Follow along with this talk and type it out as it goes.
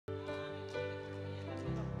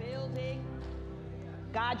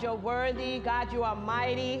God, you're worthy. God, you are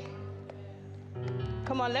mighty.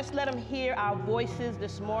 Come on, let's let him hear our voices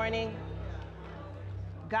this morning.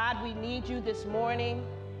 God, we need you this morning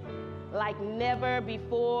like never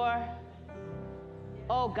before.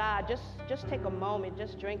 Oh, God, just take a moment.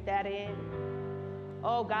 Just drink that in.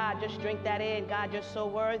 Oh, God, just drink that in. God, you're so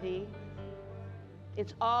worthy.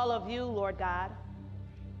 It's all of you, Lord God.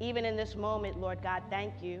 Even in this moment, Lord God,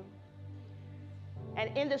 thank you.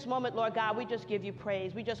 And in this moment, Lord God, we just give you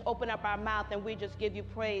praise. We just open up our mouth and we just give you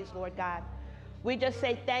praise, Lord God. We just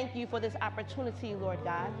say thank you for this opportunity, Lord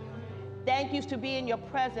God. Thank you to be in your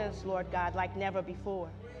presence, Lord God, like never before.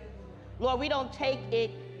 Lord, we don't take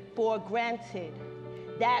it for granted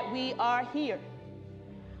that we are here.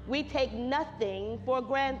 We take nothing for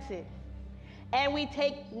granted. And we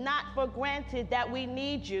take not for granted that we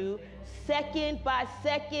need you second by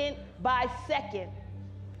second by second.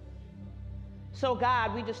 So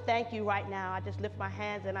God, we just thank you right now. I just lift my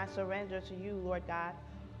hands and I surrender to you, Lord God.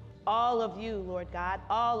 All of you, Lord God,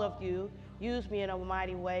 all of you, use me in a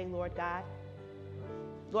mighty way, Lord God.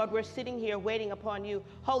 Lord, we're sitting here waiting upon you.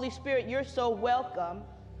 Holy Spirit, you're so welcome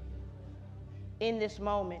in this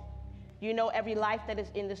moment. You know every life that is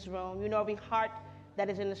in this room. You know every heart that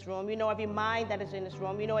is in this room. You know every mind that is in this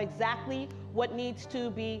room. You know exactly what needs to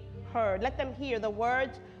be heard. Let them hear the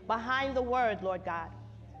words behind the word, Lord God,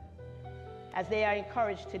 as they are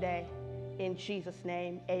encouraged today. In Jesus'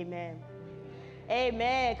 name, amen.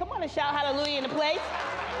 Amen. Come on and shout hallelujah in the place.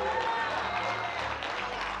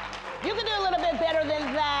 You can do a little bit better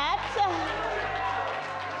than that.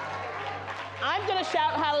 I'm going to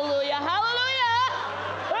shout hallelujah. Hallelujah.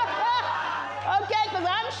 Okay, because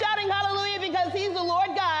I'm shouting hallelujah because he's the Lord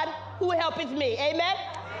God who helpeth me. Amen?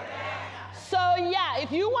 So, yeah,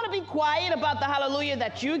 if you want to be quiet about the hallelujah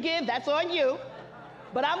that you give, that's on you.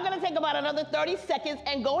 But I'm going to take about another 30 seconds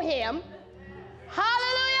and go ham.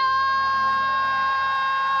 Hallelujah!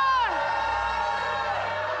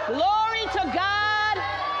 Glory to God.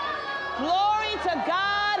 Glory to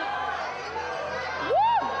God.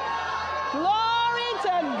 Woo! Glory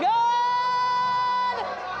to God.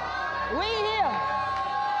 We here.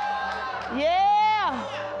 Yeah.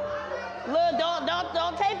 Look,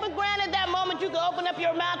 don't take for granted that moment you can open up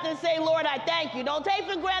your mouth and say, Lord, I thank you. Don't take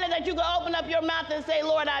for granted that you can open up your mouth and say,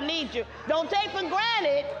 Lord, I need you. Don't take for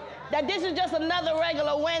granted that this is just another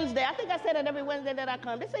regular Wednesday. I think I said it every Wednesday that I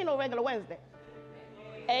come. This ain't no regular Wednesday.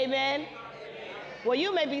 Amen. Well,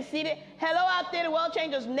 you may be seated. Hello out there, the World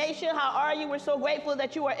Changers Nation. How are you? We're so grateful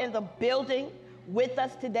that you are in the building with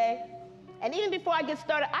us today. And even before I get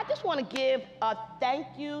started, I just want to give a thank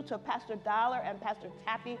you to Pastor Dollar and Pastor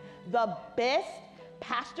Taffy, the best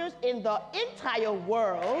pastors in the entire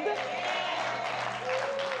world.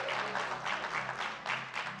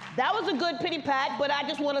 That was a good pity pat, but I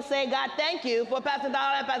just want to say, God, thank you for Pastor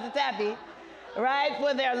Dollar and Pastor Taffy, right?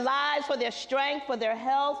 For their lives, for their strength, for their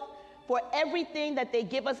health, for everything that they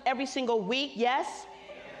give us every single week. Yes?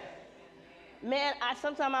 Man,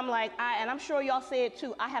 sometimes I'm like, and I'm sure y'all say it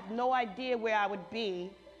too, I have no idea where I would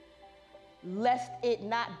be lest it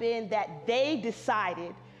not been that they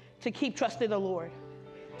decided to keep trusting the Lord,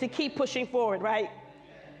 to keep pushing forward, right?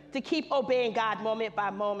 To keep obeying God moment by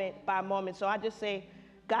moment by moment. So I just say,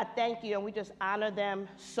 God, thank you, and we just honor them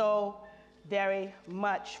so very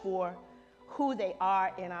much for who they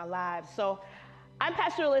are in our lives. So I'm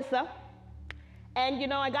Pastor Alyssa, and you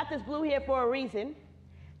know, I got this blue here for a reason,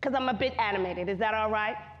 because I'm a bit animated. Is that all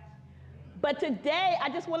right? But today, I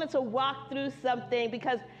just wanted to walk through something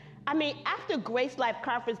because, I mean, after Grace Life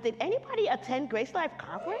Conference, did anybody attend Grace Life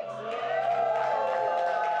Conference?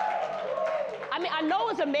 I mean, I know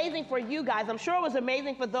it was amazing for you guys. I'm sure it was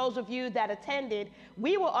amazing for those of you that attended.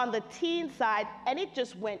 We were on the teen side, and it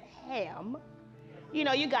just went ham. You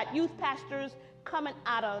know, you got youth pastors coming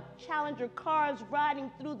out of Challenger cars, riding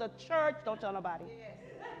through the church. Don't tell nobody.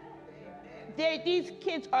 These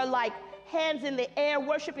kids are like hands in the air,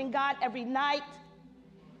 worshiping God every night.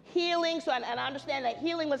 Healing, and I understand that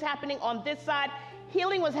healing was happening on this side.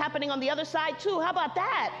 Healing was happening on the other side too. How about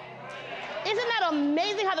that? Isn't that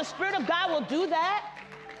amazing how the Spirit of God will do that?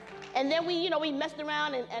 And then we messed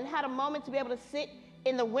around and had a moment to be able to sit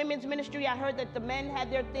in the women's ministry. I heard that the men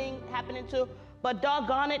had their thing happening too. But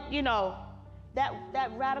doggone it, you know,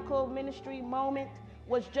 that radical ministry moment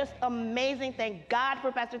was just amazing. Thank God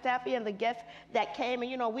for Pastor Taffy and the guests that came. And,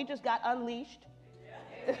 you know, we just got unleashed.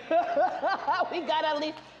 We got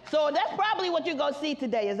unleashed. So that's probably what you're going to see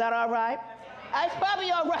today. Is that all right? That's probably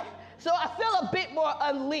all right. So I feel a bit more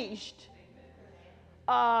unleashed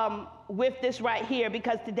with this right here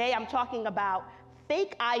because today I'm talking about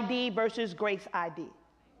fake ID versus grace ID.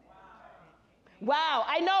 Wow,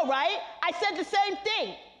 I know, right? I said the same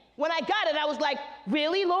thing. When I got it, I was like,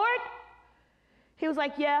 really, Lord? He was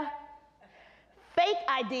like, yeah. Fake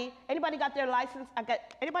ID. Anybody got their license?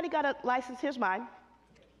 Anybody got a license? Here's mine.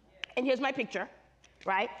 And here's my picture,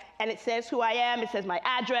 right? And it says who I am. It says my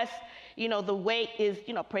address. You know, the weight is,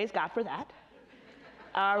 you know, praise God for that.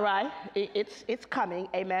 All right, it's coming,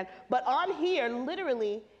 amen. But on here,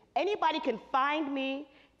 literally, anybody can find me.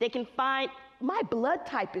 They can find, my blood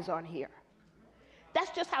type is on here. That's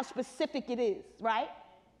just how specific it is, right?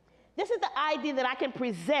 This is the ID that I can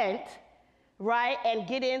present, right, and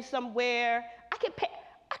get in somewhere.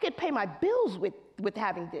 I could pay my bills with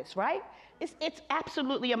having this, right? It's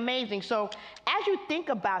absolutely amazing. So as you think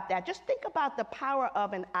about that, just think about the power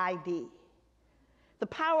of an ID, the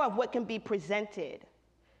power of what can be presented,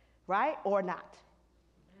 right, or not,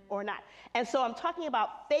 or not. And so I'm talking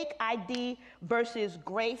about fake ID versus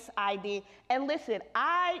grace ID. And listen,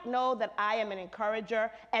 I know that I am an encourager,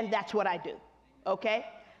 and that's what I do, okay?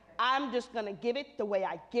 I'm just going to give it the way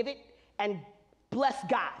I give it and bless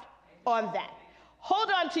God on that. Hold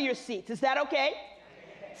on to your seats. Is that okay?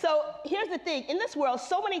 So here's the thing. In this world,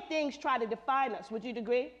 so many things try to define us. Would you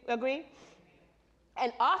agree?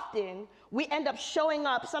 And often, we end up showing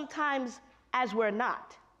up sometimes as we're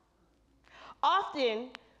not.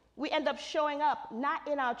 Often, we end up showing up not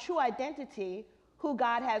in our true identity, who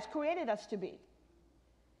God has created us to be.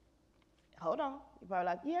 Hold on. You're probably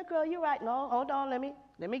like, yeah, girl, you're right. No, hold on.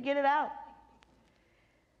 Let me get it out.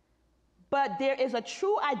 But there is a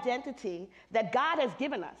true identity that God has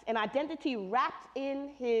given us, an identity wrapped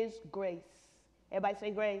in his grace. Everybody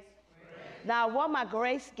say grace. Grace. Now, I wore my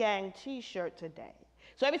Grace Gang t-shirt today.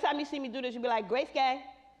 So every time you see me do this, you'll be like, Grace Gang.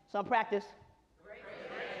 Some practice. Grace.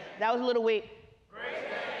 That was a little weak. Grace.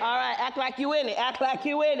 All right, act like you in it. Act like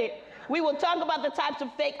you in it. We will talk about the types of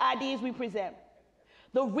fake IDs we present.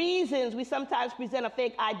 The reasons we sometimes present a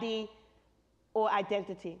fake ID or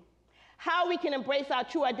identity. How we can embrace our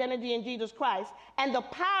true identity in Jesus Christ, and the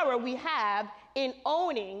power we have in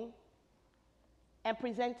owning and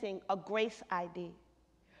presenting a grace ID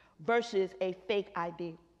versus a fake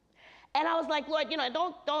ID. And I was like, Lord, you know,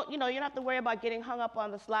 don't, you don't have to worry about getting hung up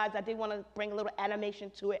on the slides. I did want to bring a little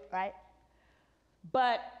animation to it, right?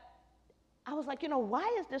 But I was like,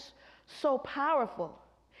 why is this so powerful?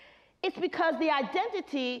 It's because the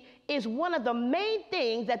identity is one of the main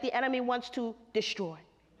things that the enemy wants to destroy.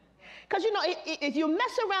 Because, if you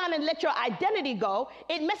mess around and let your identity go,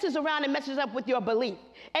 it messes around and messes up with your belief.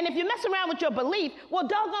 And if you mess around with your belief, well,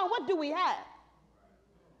 doggone, what do we have?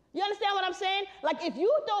 You understand what I'm saying? Like, if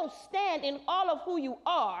you don't stand in all of who you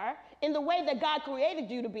are, in the way that God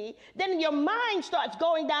created you to be, then your mind starts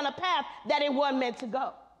going down a path that it wasn't meant to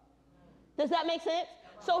go. Does that make sense?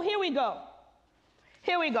 So here we go.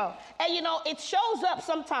 Here we go. And, it shows up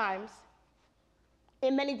sometimes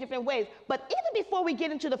in many different ways. But even before we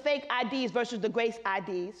get into the fake IDs versus the grace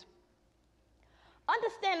IDs,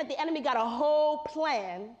 understand that the enemy got a whole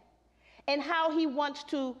plan in how he wants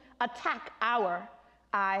to attack our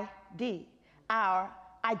ID, our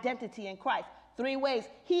identity in Christ. 3 ways.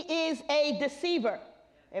 He is a deceiver.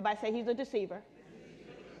 Everybody say he's a deceiver.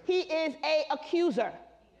 He is an accuser.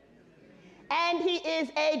 And he is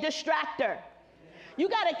a distractor. You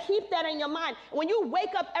got to keep that in your mind. When you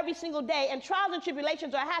wake up every single day and trials and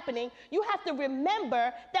tribulations are happening, you have to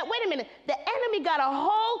remember that, wait a minute, the enemy got a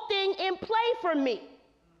whole thing in play for me.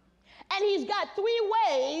 And he's got 3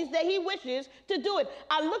 ways that he wishes to do it.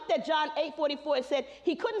 I looked at John 8:44. It said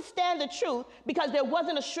he couldn't stand the truth because there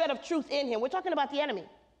wasn't a shred of truth in him. We're talking about the enemy.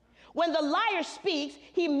 When the liar speaks,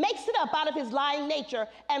 he makes it up out of his lying nature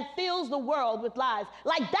and fills the world with lies.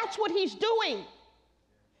 Like, that's what he's doing.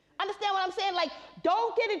 Understand what I'm saying? Like,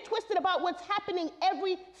 don't get it twisted about what's happening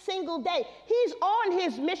every single day. He's on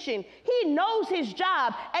his mission. He knows his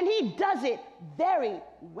job, and he does it very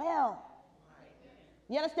well.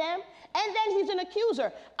 You understand? And then he's an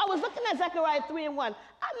accuser. I was looking at Zechariah 3:1.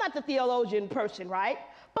 I'm not the theologian person, right?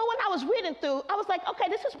 But when I was reading through, I was like, okay,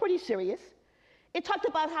 this is pretty serious. It talked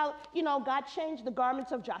about how, God changed the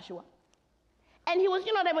garments of Joshua. And he was,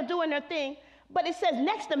 they were doing their thing. But it says,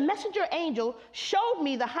 next, the messenger angel showed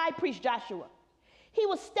me the high priest Joshua. He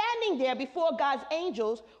was standing there before God's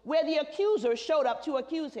angels where the accuser showed up to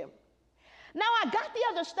accuse him. Now, I got the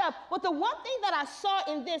other stuff, but the one thing that I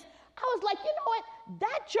saw in this, I was like, you know what?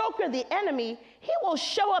 That joker, the enemy, he will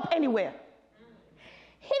show up anywhere.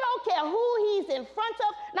 He don't care who he's in front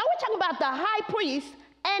of. Now, we're talking about the high priest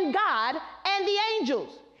and God and the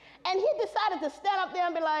angels. And he decided to stand up there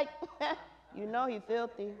and be like, he's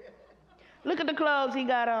filthy. Look at the clothes he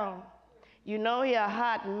got on. He a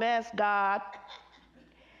hot mess, God.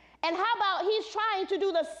 And how about he's trying to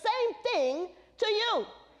do the same thing to you.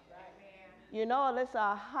 You know Alyssa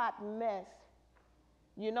a hot mess.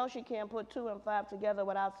 You know she can't put 2 and 5 together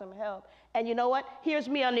without some help. And you know what? Here's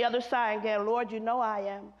me on the other side again. Lord, you know I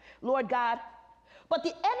am. Lord God. But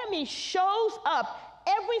the enemy shows up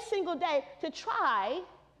every single day to try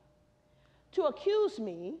to accuse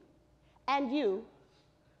me and you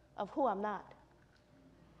of who I'm not.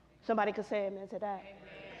 Somebody could say amen to that. Amen.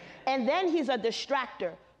 And then he's a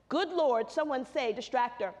distractor. Good Lord, someone say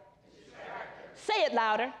distractor. Say it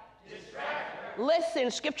louder. Distractor. Listen,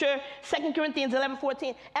 scripture, 2 Corinthians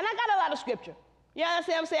 11:14. And I got a lot of scripture. You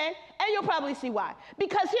understand what I'm saying? And you'll probably see why.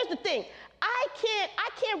 Because here's the thing. I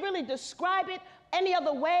can't really describe it any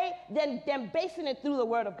other way than basing it through the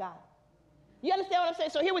word of God. You understand what I'm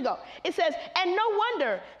saying? So here we go. It says, and no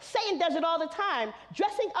wonder Satan does it all the time,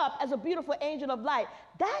 dressing up as a beautiful angel of light.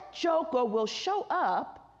 That joker will show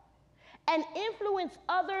up and influence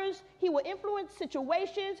others. He will influence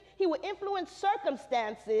situations. He will influence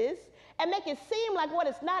circumstances and make it seem like what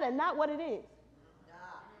it's not and not what it is.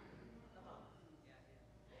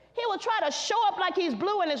 He will try to show up like he's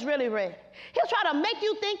blue and it's really red. He'll try to make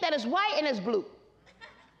you think that it's white and it's blue.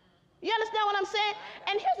 You understand what I'm saying?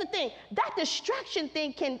 And here's the thing. That distraction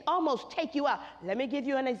thing can almost take you out. Let me give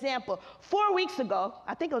you an example. 4 weeks ago,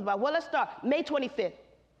 I think it was let's start, May 25th.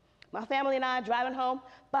 My family and I are driving home,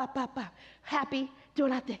 happy,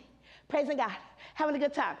 doing our thing, praising God, having a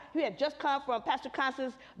good time. We had just come from Pastor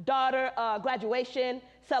Constance's daughter graduation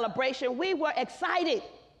celebration. We were excited.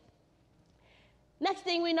 Next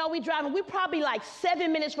thing we know, we're driving. We're probably like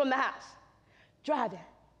 7 minutes from the house. Driving.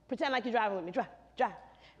 Pretend like you're driving with me. Drive.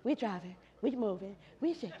 We driving. We moving.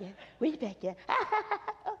 We shaking. We baking.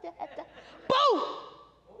 Boom!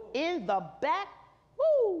 In the back,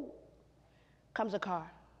 woo, comes a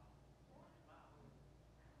car.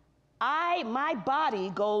 My body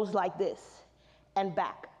goes like this and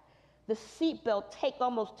back. The seatbelt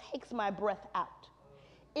almost takes my breath out.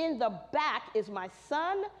 In the back is my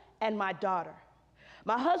son and my daughter.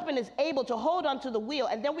 My husband is able to hold onto the wheel,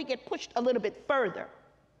 and then we get pushed a little bit further.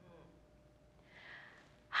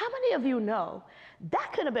 How many of you know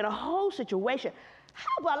that could have been a whole situation?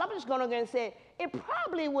 How about, I'm just going to go and say, it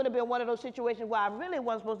probably would have been one of those situations where I really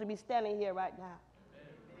wasn't supposed to be standing here right now.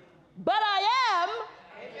 But I am.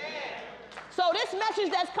 Amen. So this message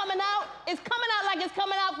that's coming out is coming out like it's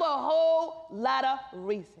coming out for a whole lot of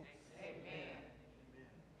reasons.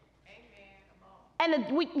 Amen.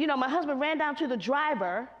 And my husband ran down to the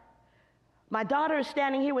driver. My daughter is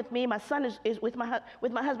standing here with me. My son is with my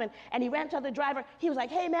husband. And he ran to the driver. He was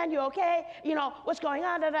like, hey, man, you okay? You know, what's going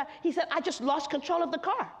on? He said, I just lost control of the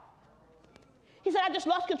car. He said, I just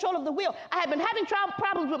lost control of the wheel. I had been having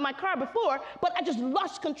problems with my car before, but I just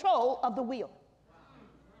lost control of the wheel.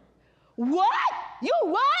 What? You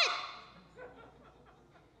what?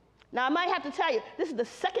 Now, I might have to tell you, this is the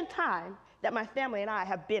second time that my family and I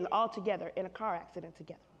have been all together in a car accident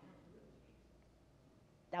together.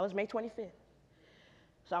 That was May 25th.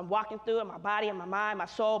 So I'm walking through it, my body and my mind, my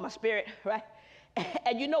soul, my spirit, right?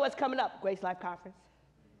 And you know what's coming up? Grace Life Conference.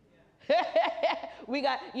 We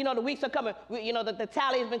got, the weeks are coming. The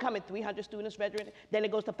tally has been coming. 300 students registered. Then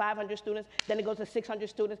it goes to 500 students. Then it goes to 600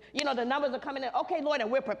 students. The numbers are coming in. Okay, Lord, and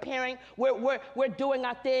we're preparing. We're doing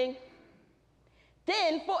our thing.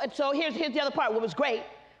 So here's the other part. What was great,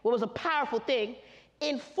 what was a powerful thing.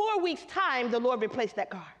 In 4 weeks' time, the Lord replaced that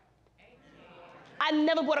car. I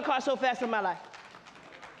never bought a car so fast in my life.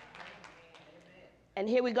 And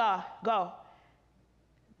here we go.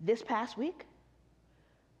 This past week,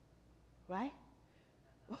 right?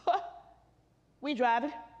 We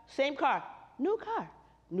driving, same car, new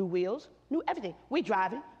wheels, new everything. We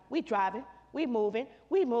driving, we moving.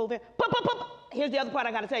 Here's the other part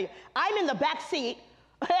I gotta tell you. I'm in the back seat,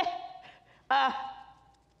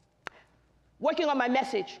 working on my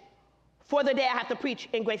message for the day I have to preach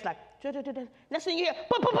in Grace Life. Next thing you hear,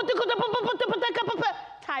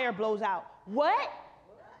 tire blows out. What?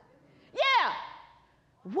 Yeah.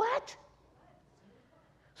 What?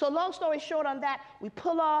 So long story short on that, we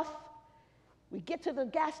pull off, we get to the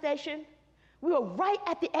gas station. We were right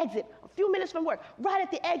at the exit, a few minutes from work, right at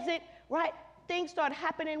the exit, right? Things started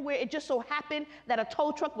happening where it just so happened that a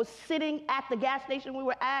tow truck was sitting at the gas station we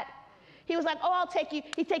were at. He was like, oh, I'll take you.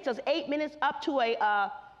 He takes us 8 minutes up to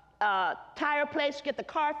a tire place, get the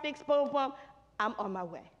car fixed, boom, boom. I'm on my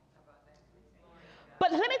way.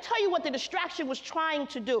 But let me tell you what the distraction was trying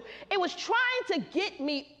to do. It was trying to get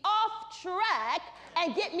me off track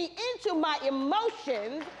and get me into my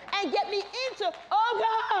emotions and get me into, oh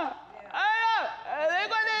God, I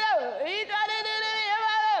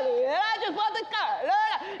just bought the car.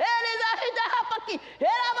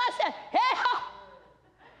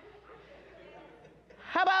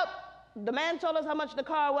 How about the man told us how much the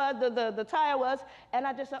car was, the tire was, and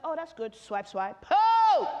I just said, oh, that's good. Swipe, swipe.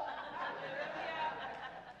 Oh!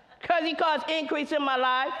 Because he caused increase in my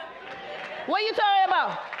life. What are you talking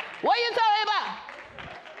about? What are you talking about?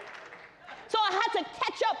 So I had to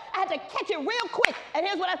catch up. I had to catch it real quick. And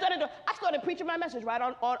here's what I started doing. I started preaching my message right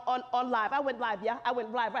on live. I went live, yeah? I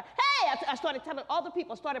went live, right? Hey! I started telling all the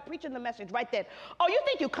people, started preaching the message right then. Oh, you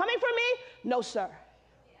think you're coming for me? No, sir.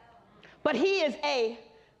 But he is a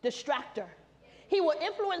distractor. He will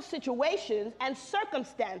influence situations and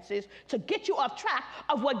circumstances to get you off track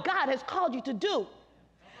of what God has called you to do.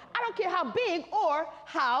 I don't care how big or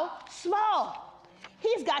how small.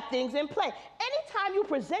 He's got things in play. Anytime you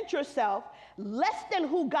present yourself less than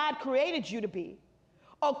who God created you to be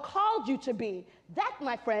or called you to be, that,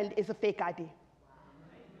 my friend, is a fake ID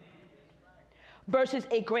versus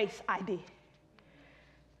a grace ID.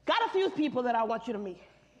 Got a few people that I want you to meet.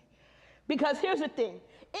 Because here's the thing.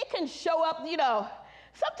 It can show up,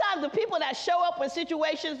 sometimes the people that show up when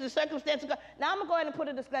situations and circumstances go. Now, I'm going to go ahead and put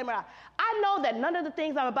a disclaimer out. I know that none of the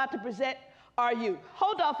things I'm about to present are you.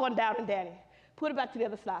 Hold off on Down and Danny. Put it back to the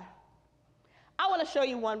other side. I want to show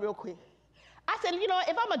you one real quick. I said, if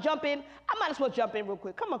I'm going to jump in, I might as well jump in real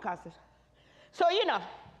quick. Come on, Constance. So,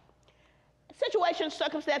 situations,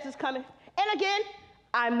 circumstances coming. And again,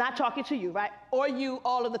 I'm not talking to you, right? Or you,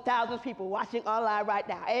 all of the thousands of people watching online right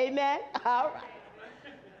now. Amen? All right.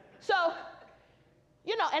 So,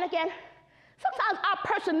 and again, sometimes our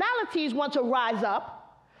personalities want to rise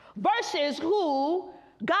up versus who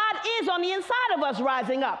God is on the inside of us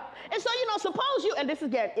rising up. And so, suppose you, and this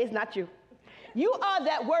again is not you. You are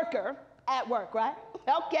that worker at work, right?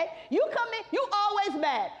 Okay. You come in, you always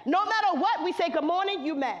mad. No matter what, we say good morning,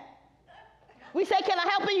 you mad. We say, can I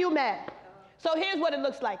help you? You mad. So here's what it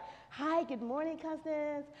looks like. Hi, good morning,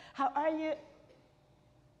 Constance. How are you?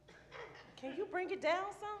 Can you bring it down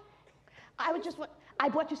some? I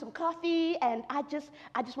bought you some coffee, and I just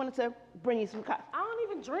wanted to bring you some coffee. I don't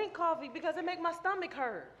even drink coffee because it makes my stomach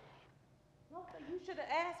hurt. No, you should have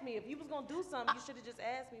asked me. If you was going to do something, you should have just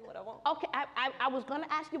asked me what I want. Okay, I was going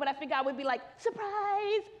to ask you, but I figured I would be like,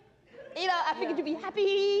 surprise. I figured you'd be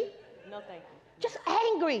happy. No, thank you. Just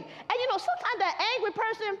angry. And sometimes that angry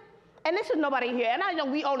person, and this is nobody here, and I know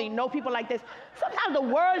we only know people like this. Sometimes the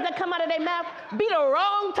words that come out of their mouth be the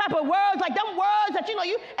wrong type of words, like them words that you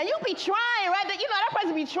be trying, right? That that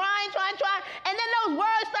person be trying, and then those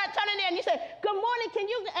words start turning there, and you say, "Good morning, can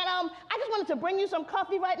you?" And I just wanted to bring you some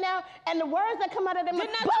coffee right now, and the words that come out of their mouth,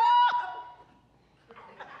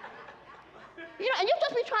 and you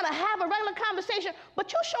just be trying to have a regular conversation,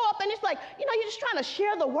 but you show up and it's like, you're just trying to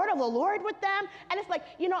share the word of the Lord with them, and it's like,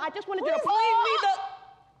 I just wanted you to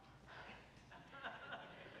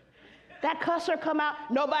that cusser come out.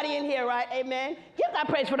 Nobody in here, right? Amen. Give God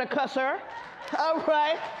praise for the cusser. All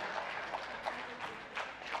right.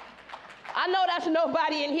 I know that's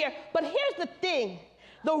nobody in here, but here's the thing.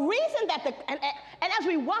 The reason that and as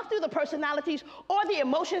we walk through the personalities or the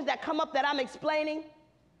emotions that come up that I'm explaining,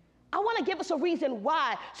 I want to give us a reason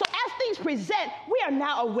why. So as things present, we are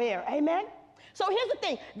now aware. Amen. So here's the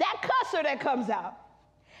thing. That cusser that comes out,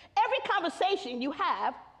 every conversation you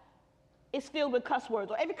have is filled with cuss words,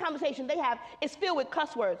 or every conversation they have is filled with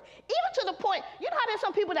cuss words. Even to the point, how there's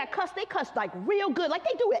some people that they cuss like real good, like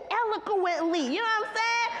they do it eloquently, you know what I'm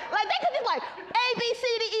saying? Like they could just like A, B, C,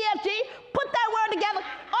 D, E, F, G, put that word together,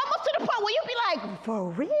 almost to the point where you be like,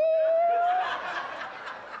 for real?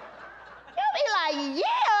 You be like,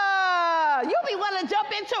 yeah, you be wanting to jump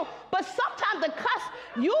into, but sometimes the cuss,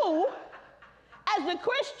 you, as the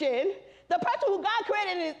Christian, the person who God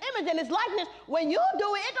created in his image and his likeness, when you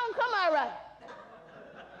do it, it don't come out right.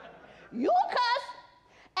 You cuss,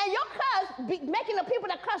 and your cuss, making the people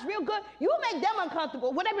that cuss real good, you make them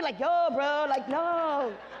uncomfortable. Would they be like, yo, bro, like,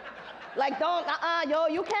 no. Like, don't, yo,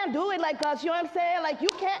 you can't do it like us, you know what I'm saying? Like, you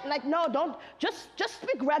can't, like, no, don't, just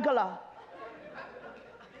speak regular.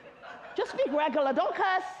 Just speak regular, don't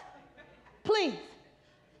cuss, please.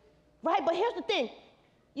 Right, but here's the thing.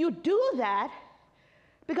 You do that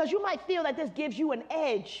because you might feel that this gives you an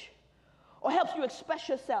edge or helps you express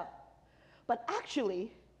yourself. But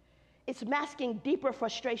actually, it's masking deeper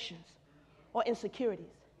frustrations or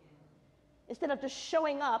insecurities. Instead of just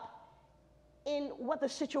showing up in what the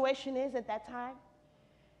situation is at that time,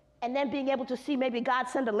 and then being able to see maybe God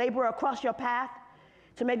send a laborer across your path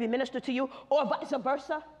to maybe minister to you, or vice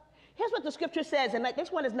versa. Here's what the scripture says, and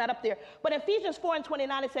this one is not up there, but Ephesians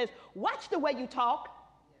 4:29, it says, watch the way you talk.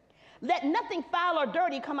 Let nothing foul or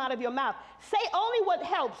dirty come out of your mouth. Say only what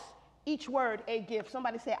helps, each word a gift.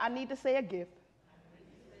 Somebody say, I need to say a gift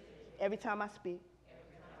every time I speak.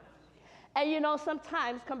 And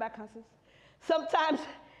sometimes, come back, Constance. Sometimes,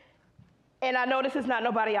 and I know this is not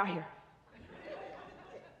nobody out here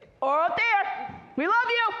or out there. We love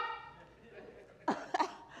you.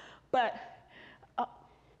 But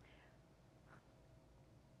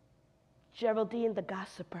Geraldine the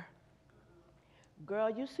gossiper. Girl,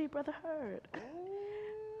 you see Brother Hurd.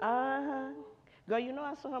 Girl, you know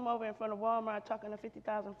I saw him over in front of Walmart talking to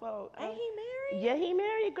 50,000 folks. Ain't he married? Yeah, he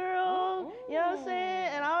married, girl. You know what I'm saying?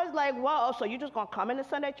 And I was like, whoa, so you just gonna come into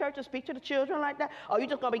Sunday church and speak to the children like that? Or you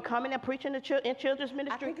just gonna be coming and preaching in children's ministry?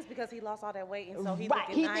 I think it's because he lost all that weight, and so he right.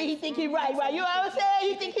 looking nice. He think he right. You know what I'm saying?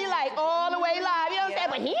 He think he like all the way live. You know what I'm saying?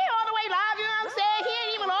 But he ain't all the way live. You know what I'm saying? He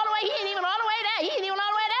ain't even all the way. He ain't even all the way that. He ain't even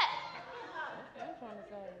all the way that. What I'm trying to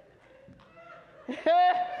say.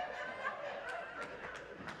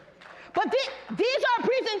 But these are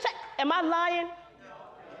presentations. Am I lying?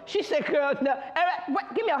 She said, girl, no.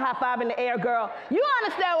 Give me a high five in the air, girl. You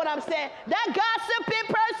understand what I'm saying? That gossiping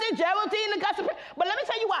person, Geraldine, the gossiper. But let me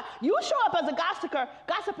tell you why. You show up as a gossiper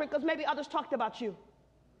because maybe others talked about you.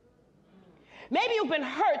 Maybe you've been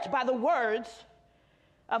hurt by the words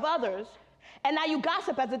of others, and now you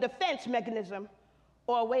gossip as a defense mechanism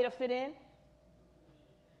or a way to fit in.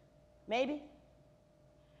 Maybe.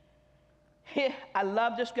 I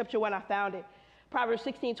love the scripture when I found it. Proverbs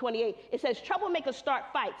 16:28. It says, troublemakers start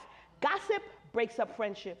fights. Gossip breaks up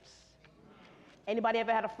friendships. Anybody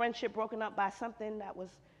ever had a friendship broken up by something that was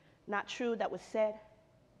not true, that was said?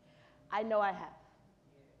 I know I have.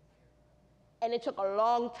 And it took a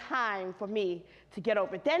long time for me to get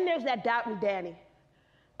over it. Then there's that Doubting Danny.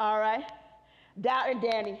 All right? Doubting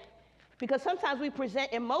Danny. Because sometimes we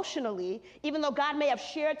present emotionally, even though God may have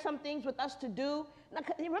shared some things with us to do. Now,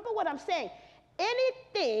 remember what I'm saying.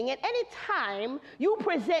 Anything at any time you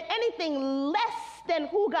present anything less than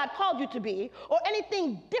who God called you to be, or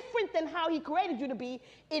anything different than how he created you to be,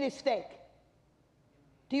 it is fake.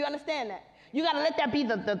 Do you understand that? You got to let that be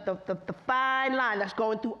the fine line that's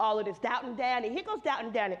going through all of this. Doubting Danny. Here goes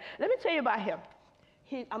Doubting Danny. Let me tell you about him.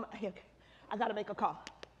 I got to make a call.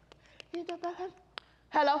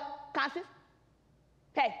 Hello, Constance?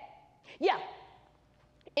 Hey. Yeah.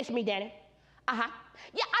 It's me, Danny.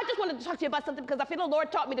 Yeah, I just wanted to talk to you about something because I feel the Lord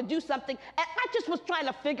taught me to do something, and I just was trying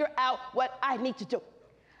to figure out what I need to do.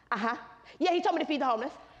 Yeah, he told me to feed the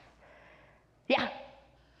homeless. Yeah.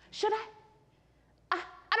 Should I?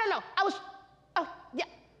 I don't know. Yeah.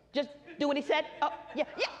 Just do what he said. Yeah.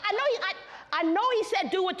 I know he said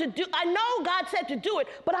do what to do. I know God said to do it,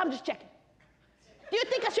 but I'm just checking. Do you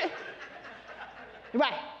think I should?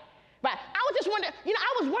 Right. I was just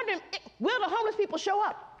wondering, will the homeless people show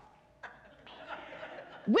up?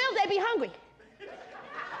 Will they be hungry?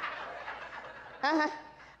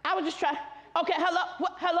 I was just trying. Okay, hello?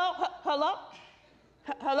 What? Hello?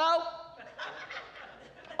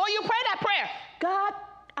 Or you pray that prayer. God,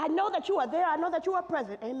 I know that you are there. I know that you are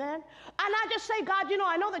present. Amen. And I just say, God,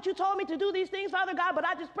 I know that you told me to do these things, Father God, but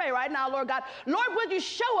I just pray right now, Lord God. Lord, would you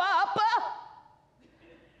show up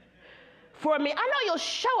for me? I know you'll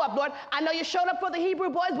show up, Lord. I know you showed up for the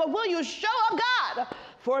Hebrew boys, but will you show up, God,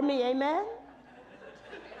 for me? Amen.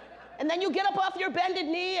 And then you get up off your bended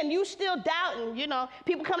knee and you still doubting,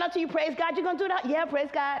 People come up to you, praise God, you're going to do that? Yeah, praise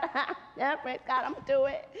God. Yeah, praise God, I'm going to do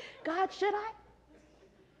it. God, should I?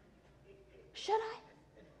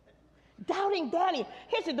 Doubting Danny.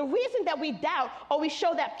 Here's the reason that we doubt or we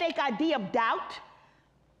show that fake idea of doubt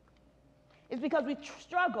is because we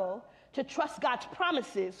struggle to trust God's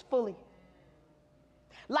promises fully.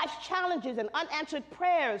 Life's challenges and unanswered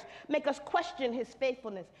prayers make us question his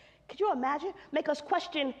faithfulness. Could you imagine? Make us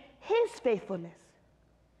question his faithfulness.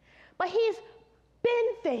 But he's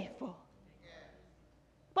been faithful.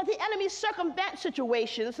 But the enemy circumvent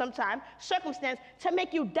situations sometimes, circumstance, to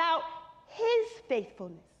make you doubt his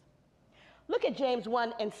faithfulness. Look at James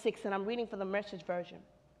 1:6, and I'm reading from the Message version.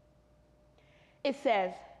 It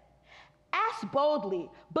says, ask boldly,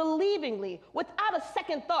 believingly, without a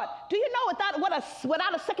second thought. Do you know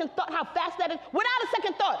without a second thought how fast that is? Without a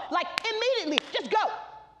second thought, like immediately, just go.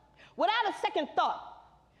 Without a second thought.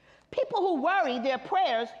 People who worry their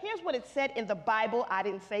prayers, here's what it said in the Bible. I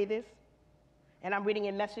didn't say this, and I'm reading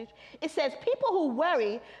in Message. It says, people who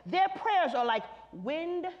worry their prayers are like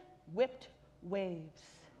wind-whipped waves.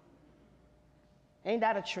 Ain't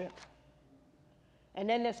that a trip? And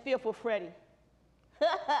then there's Fearful Freddy.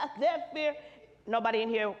 That fear, nobody in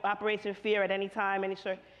here operates in fear at any time,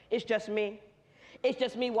 it's just me. It's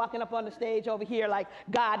just me walking up on the stage over here like,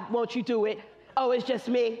 God, won't you do it? Oh, it's just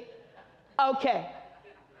me. Okay.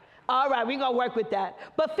 All right, we're going to work with that.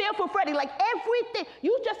 But Fearful Freddy, like everything,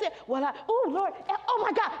 you just said, Lord, oh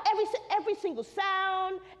my God, every single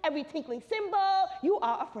sound, every tinkling cymbal, you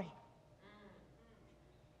are afraid.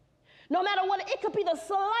 No matter what, it could be the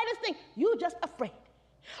slightest thing. You just afraid.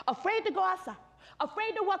 Afraid to go outside.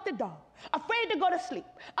 Afraid to walk the dog. Afraid to go to sleep.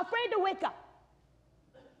 Afraid to wake up.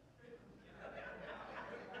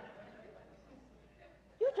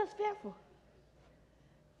 You're just fearful.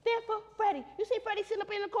 Fearful, Freddie. You see Freddie sitting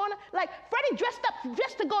up in the corner? Like, Freddie dressed up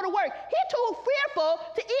just to go to work. He's too fearful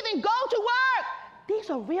to even go to work. These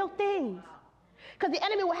are real things. Because the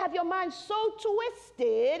enemy will have your mind so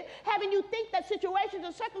twisted, having you think that situations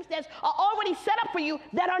and circumstances are already set up for you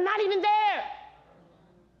that are not even there.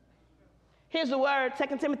 Here's the word,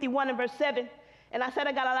 2 Timothy 1 and verse 7. And I said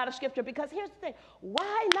I got a lot of scripture because here's the thing.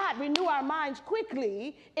 Why not renew our minds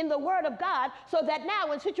quickly in the word of God so that now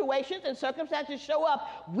when situations and circumstances show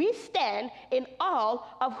up, we stand in awe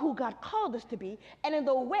of who God called us to be and in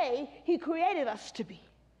the way he created us to be.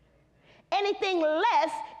 Anything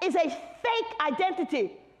less is a fake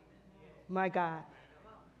identity. My God.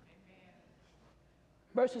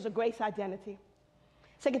 Versus a grace identity.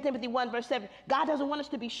 2 Timothy 1 verse 7. God doesn't want us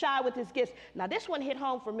to be shy with his gifts. Now this one hit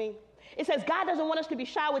home for me. It says God doesn't want us to be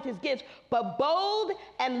shy with his gifts, but bold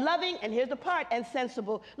and loving, and here's the part, and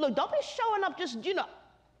sensible. Look, don't be showing up just,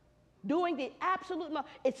 doing the absolute,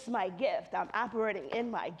 it's my gift. I'm operating in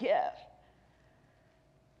my gift.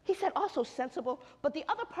 He said also sensible, but the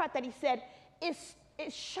other part that he said is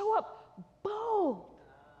show up bold.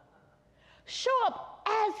 Show up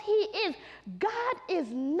as he is. God is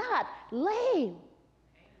not lame.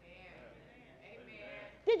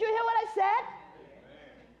 Did you hear what I said?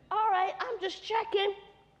 All right, I'm just checking.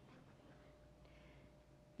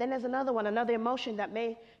 Then there's another one, another emotion that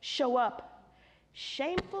may show up.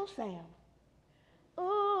 Shameful Sam. Ooh,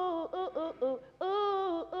 ooh, ooh, ooh,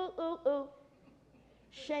 ooh, ooh, ooh, ooh.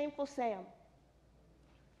 Shameful Sam.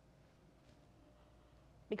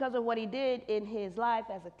 Because of what he did in his life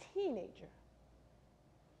as a teenager.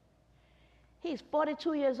 He's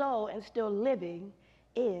 42 years old and still living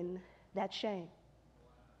in that shame.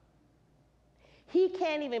 He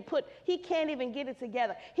can't even get it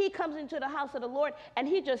together. He comes into the house of the Lord and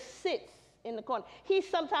he just sits in the corner. He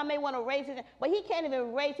sometimes may want to raise his hand, but he can't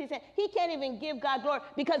even raise his hand. He can't even give God glory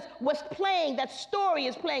because what's playing, that story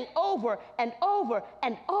is playing over and over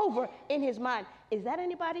and over in his mind. Is that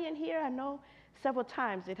anybody in here? I know several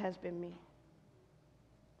times it has been me.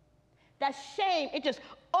 That shame, it just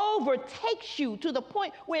overtakes you to the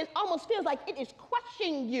point where it almost feels like it is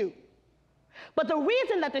crushing you. But the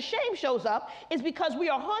reason that the shame shows up is because we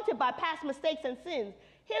are haunted by past mistakes and sins.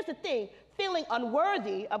 Here's the thing, feeling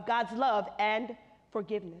unworthy of God's love and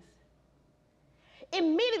forgiveness.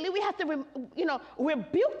 Immediately we have to,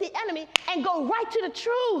 rebuke the enemy and go right to the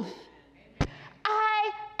truth.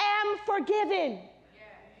 I am forgiven.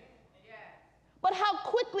 But how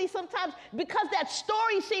quickly sometimes, because that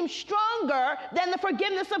story seems stronger than the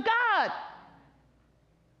forgiveness of God.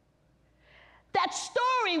 That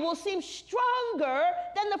story will seem stronger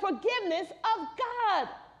than the forgiveness of God.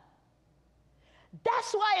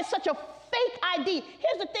 That's why it's such a fake ID.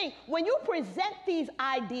 Here's the thing. When you present these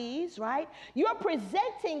IDs, right, you're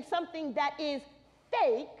presenting something that is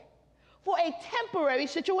fake for a temporary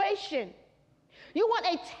situation. You want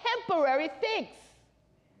a temporary fix.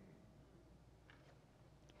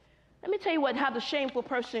 Let me tell you how the shameful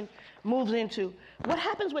person moves into. What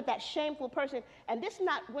happens with that shameful person, and this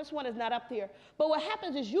one is not up here, but what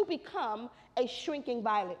happens is you become a shrinking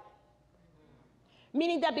violet.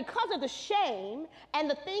 Meaning that because of the shame and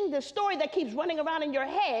the story that keeps running around in your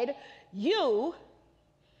head, you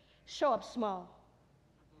show up small.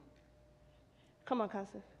 Come on,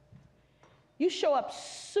 Constance. You show up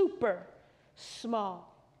super small.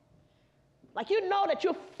 Like you know that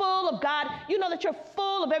you're full of God. You know that you're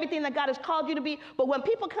full of everything that God has called you to be. But when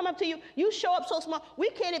people come up to you, you show up so small, we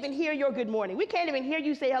can't even hear your good morning. We can't even hear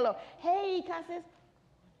you say hello. Hey, Constance.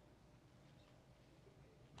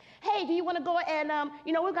 Hey, do you want to go and,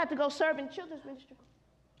 we've got to go serve in children's ministry.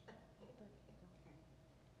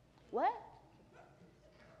 What?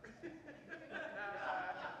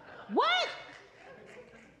 What?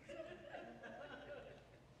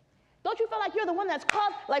 Don't you feel like you're the one that's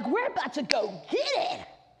called? Like, we're about to go get it.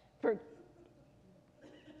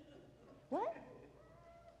 What?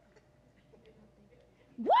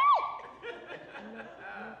 What?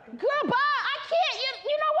 Girl, bye. I can't.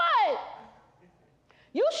 You know what?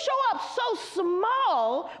 You show up so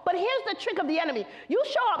small, but here's the trick of the enemy. You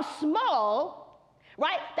show up small,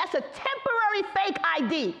 right? That's a temporary fake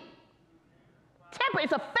ID.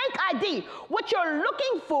 It's a fake ID. What you're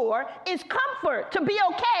looking for is comfort, to be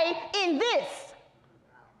okay in this.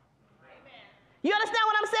 You understand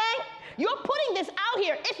what I'm saying? You're putting this out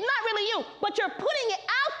here. It's not really you, but you're putting it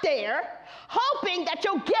out there, hoping that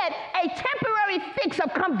you'll get a temporary fix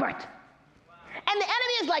of comfort. And the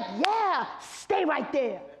enemy is like, yeah, stay right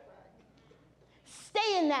there.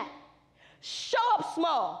 Stay in that. Show up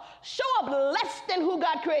small. Show up less than who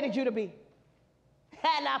God created you to be.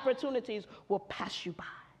 And opportunities will pass you by.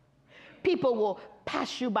 People will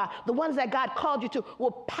pass you by. The ones that God called you to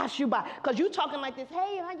will pass you by. Because you're talking like this,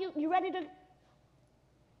 hey, are you ready to?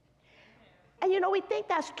 And you know, we think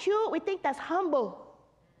that's cute. We think that's humble.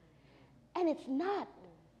 And it's not.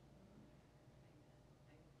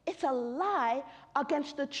 It's a lie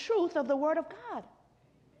against the truth of the Word of God.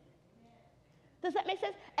 Does that make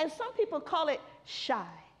sense? And some people call it shy.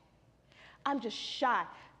 I'm just shy.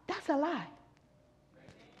 That's a lie.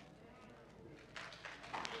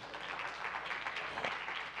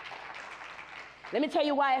 Let me tell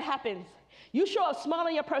you why it happens. You show up small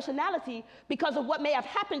in your personality because of what may have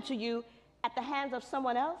happened to you at the hands of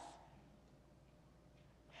someone else.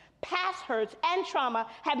 Past hurts and trauma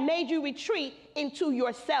have made you retreat into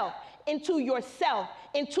yourself, into yourself,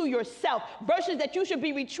 into yourself, versus that you should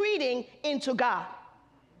be retreating into God.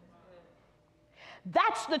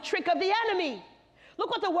 That's the trick of the enemy.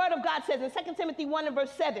 Look what the Word of God says in 2 Timothy 1 and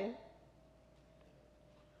verse 7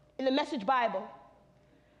 in the Message Bible.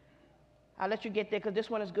 I'll let you get there because this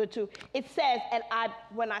one is good too. It says, and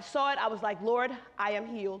when I saw it, I was like, Lord, I am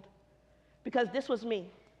healed. Because this was me,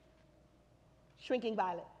 shrinking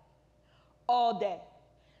violet, all day,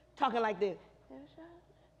 talking like this.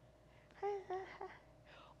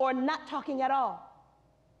 Or not talking at all.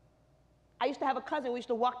 I used to have a cousin, we used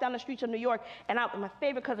to walk down the streets of New York, and my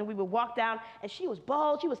favorite cousin, we would walk down, and she was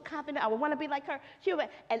bold, she was confident, I would want to be like her.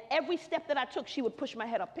 And every step that I took, she would push my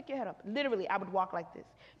head up, pick your head up. Literally, I would walk like this,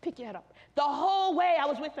 pick your head up. The whole way I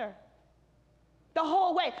was with her. The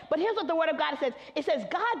whole way. But here's what the Word of God says. It says,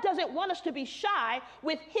 God doesn't want us to be shy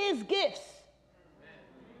with His gifts,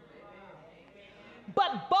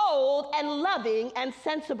 but bold and loving and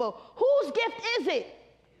sensible. Whose gift is it?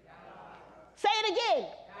 Say it again.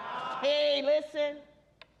 Hey, listen.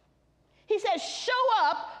 He says, show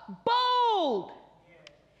up bold.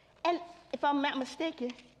 And if I'm not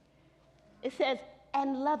mistaken, it says,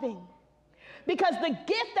 and loving. Because the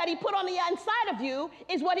gift that He put on the inside of you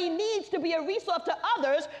is what He needs to be a resource to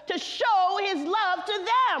others to show His love to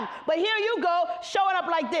them. But here you go, showing up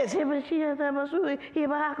like this. What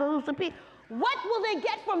will they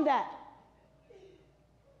get from that?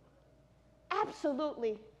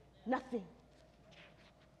 Absolutely nothing.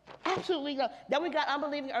 Absolutely nothing. Then we got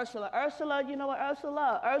unbelieving Ursula. Ursula, you know what?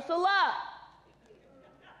 Ursula.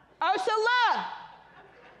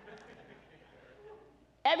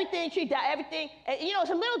 Everything she does, everything. And, you know,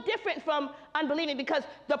 it's a little different from unbelieving because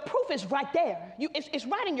the proof is right there. It's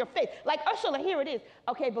right in your face. Like Ursula, here it is.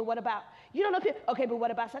 Okay, but what about? You don't know people. Okay, but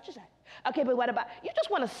what about such and such? Okay, but what about? You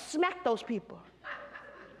just want to smack those people.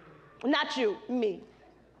 Not you, me.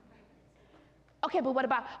 Okay, but what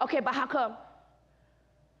about? Okay, but how come?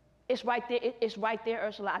 It's right there. It's right there,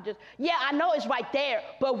 Ursula. Yeah, I know it's right there,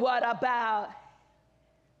 but what about?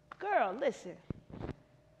 Girl, listen.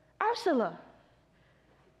 Ursula.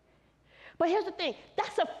 But here's the thing,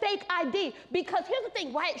 that's a fake ID, because here's the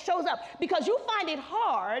thing, why it shows up. Because you find it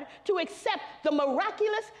hard to accept the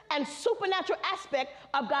miraculous and supernatural aspect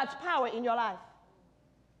of God's power in your life.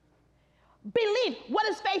 Belief. What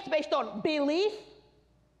is faith based on? Belief.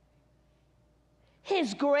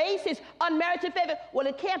 His grace, His unmerited favor. Well,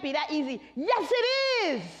 it can't be that easy. Yes, it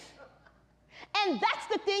is. And that's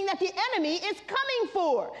the thing that the enemy is coming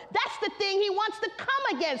for. That's the thing he wants to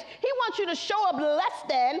come against. He wants you to show up less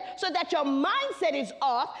than so that your mindset is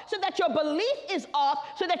off, so that your belief is off,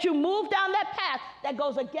 so that you move down that path that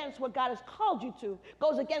goes against what God has called you to,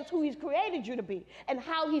 goes against who He's created you to be and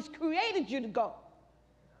how He's created you to go.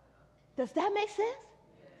 Does that make sense?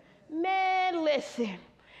 Man, listen.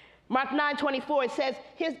 Mark 9:24, it says,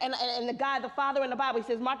 and the guy, the father in the Bible, he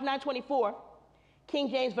says, Mark 9:24, King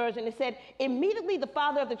James Version, it said, immediately the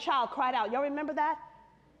father of the child cried out. Y'all remember that?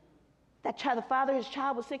 That child, the father, his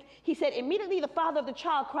child was sick. He said, immediately the father of the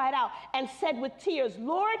child cried out and said with tears,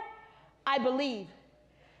 Lord, I believe.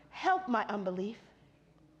 Help my unbelief.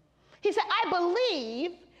 He said, I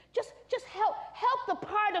believe. Just help the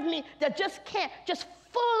part of me that just can't, just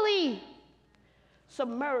fully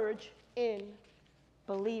submerge in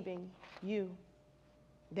believing you.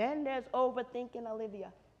 Then there's overthinking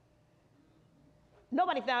Olivia.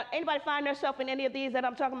 Anybody find themselves in any of these that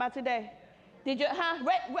I'm talking about today? Did you, I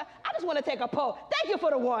just want to take a poll. Thank you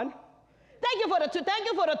for the 1. Thank you for the 2. Thank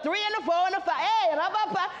you for the 3 and the 4 and the 5. Hey,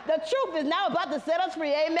 the truth is now about to set us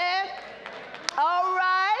free. Amen. All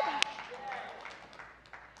right.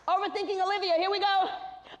 Overthinking Olivia. Here we go.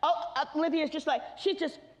 Oh, Olivia's just like,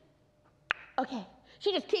 okay.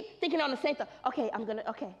 She just keep thinking on the same thing. Okay,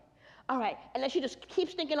 All right, and then she just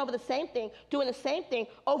keeps thinking over the same thing, doing the same thing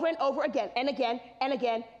over and over again and again and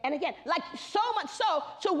again and again. Like so much so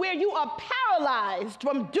to where you are paralyzed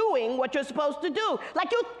from doing what you're supposed to do.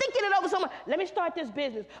 Like you're thinking it over so much. Let me start this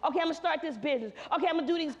business. Okay, I'm gonna start this business. Okay, I'm gonna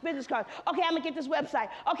do these business cards. Okay, I'm gonna get this website.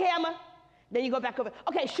 Okay, then you go back over.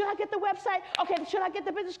 Okay, should I get the website? Okay, should I get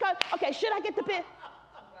the business card? Okay, should I get the bid?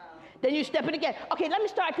 Then you step it again. Okay, let me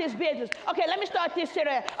start this business. Okay, let me start this shit.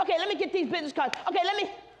 Okay, let me get these business cards. Okay, let me.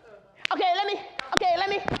 Okay, let me. Okay, let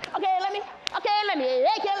me. Okay, let me. Okay, let me.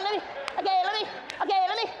 Okay, let me. Okay, let me. Okay,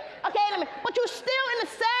 let me. Okay, let me. But you're still in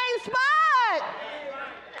the same spot.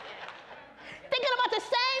 Thinking about the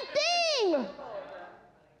same thing.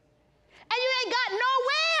 And you ain't got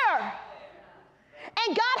nowhere.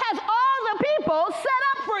 And God has all the people set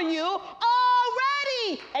up for you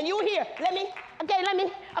already. And you here. Let me. Okay, let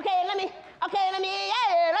me. Okay, let me. Okay, let me.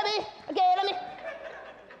 Yeah, let me. Okay, let me.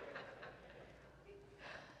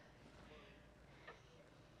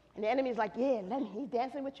 And the enemy's like, yeah, let me. He's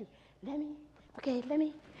dancing with you. Let me. Okay, let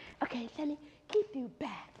me. Okay, let me keep you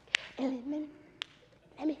back. And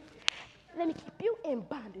let me keep you in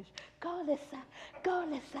bondage. Go this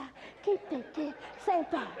side, keep thinking, same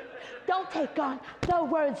thought. Don't take on the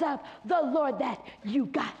words of the Lord that you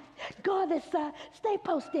got. Go this side, stay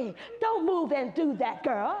posted. Don't move and do that,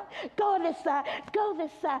 girl. Go this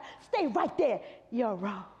side, stay right there. You're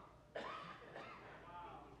wrong.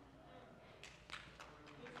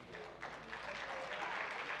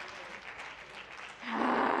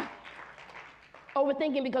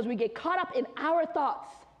 Overthinking because we get caught up in our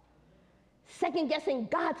thoughts, second guessing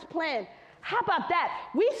God's plan. How about that?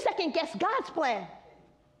 We second guess God's plan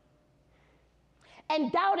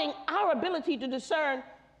and doubting our ability to discern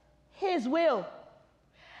his will.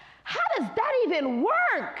 How does that even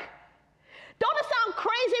work? Don't it sound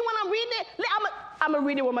crazy when I'm reading it? I'm going to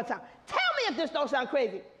read it one more time. Tell me if this don't sound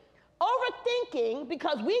crazy. Overthinking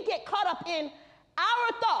because we get caught up in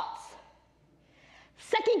our thoughts,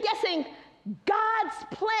 second guessing God's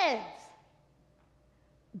plans,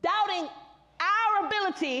 doubting our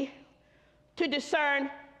ability to discern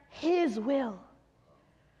his will.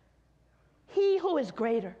 He who is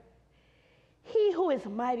greater, he who is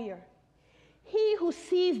mightier, he who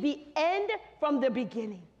sees the end from the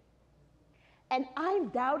beginning. And I'm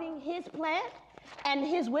doubting his plan and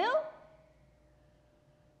his will?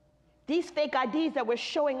 These fake IDs that we're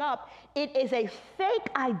showing up, it is a fake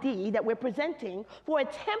ID that we're presenting for a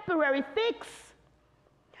temporary fix.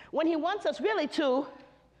 When he wants us really to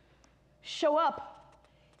show up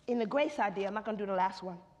in the grace ID. I'm not going to do the last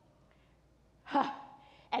one.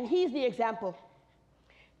 And he's the example.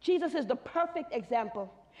 Jesus is the perfect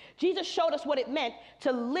example. Jesus showed us what it meant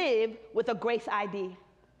to live with a grace ID.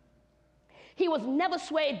 He was never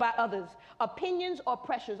swayed by others' opinions or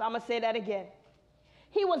pressures. I'm going to say that again.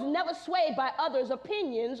 He was never swayed by others'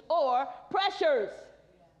 opinions or pressures.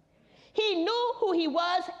 He knew who he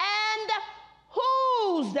was and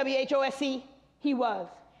whose, W-H-O-S-E, he was.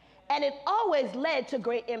 And it always led to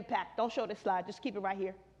great impact. Don't show this slide. Just keep it right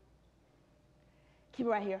here. Keep it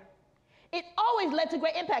right here. It always led to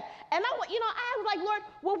great impact. And I was like, Lord,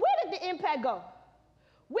 well, where did the impact go?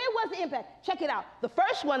 Where was the impact? Check it out. The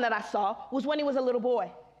first one that I saw was when he was a little boy.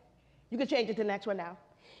 You can change it to the next one now.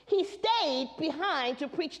 He stayed behind to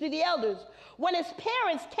preach to the elders. When his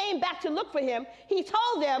parents came back to look for him, he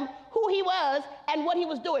told them who he was and what he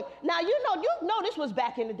was doing. Now, you know this was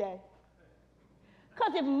back in the day.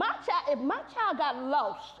 Because if my child got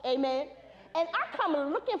lost, amen, and I come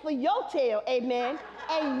looking for your tail, amen,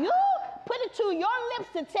 and you put it to your lips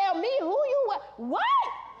to tell me who you were, what?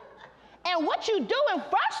 And what you doing,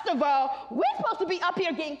 first of all, we're supposed to be up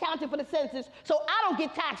here getting counted for the census so I don't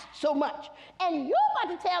get taxed so much. And you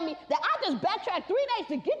about to tell me that I just backtracked 3 days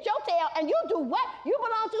to get your tail and you do what you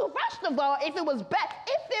belong to? First of all, if it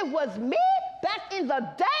was me back in the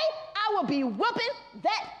day, I would be whooping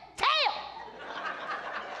that tail.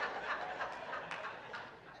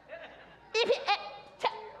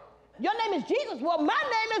 Your name is Jesus. Well, my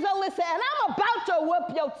name is Alyssa, and I'm about to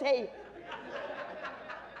whoop your tail.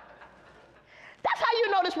 That's how you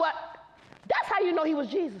know this what? That's how you know he was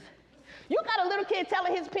Jesus. You got a little kid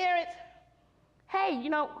telling his parents, hey,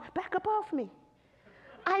 back up off me.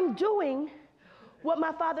 I'm doing what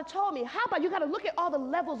my father told me. How about you got to look at all the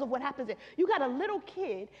levels of what happens there. You got a little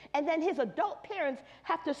kid, and then his adult parents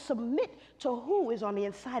have to submit to who is on the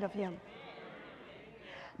inside of him.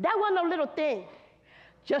 That wasn't no little thing,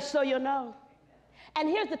 just so you know. And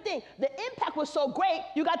here's the thing. The impact was so great,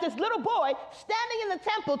 you got this little boy standing in the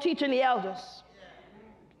temple teaching the elders.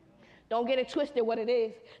 Don't get it twisted what it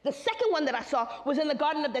is. The second one that I saw was in the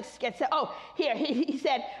Garden of Gethsemane. Oh, here, he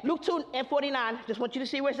said, Luke 2:49, just want you to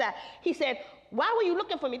see where it's at. He said, why were you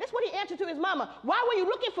looking for me? That's what he answered to his mama. Why were you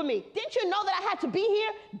looking for me? Didn't you know that I had to be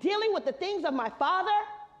here dealing with the things of my Father?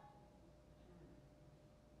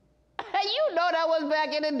 You know that was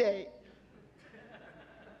back in the day.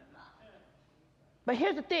 But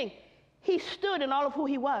here's the thing. He stood in all of who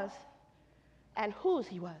he was and whose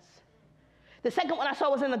he was. The second one I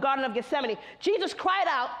saw was in the Garden of Gethsemane. Jesus cried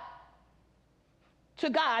out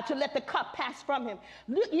to God to let the cup pass from him.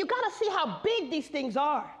 You got to see how big these things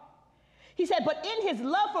are. He said, but in his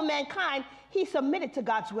love for mankind, he submitted to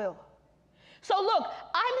God's will. So look,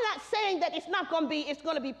 I'm not saying that it's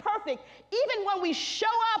going to be perfect. Even when we show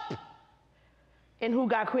up in who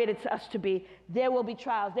God created us to be, there will be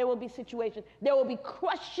trials, there will be situations, there will be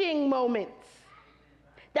crushing moments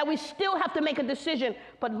that we still have to make a decision.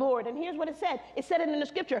 But Lord, and here's what it said. It said it in the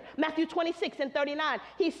scripture, Matthew 26:39.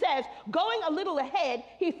 He says, going a little ahead,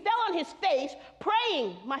 he fell on his face,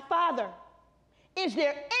 praying, my Father, is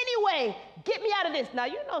there any way, get me out of this? Now,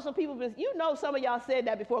 you know some people, you know some of y'all said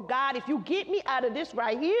that before. God, if you get me out of this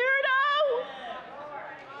right here, though,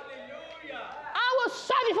 I will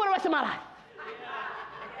serve you for the rest of my life.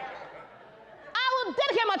 I will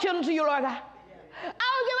dedicate my children to you, Lord God. I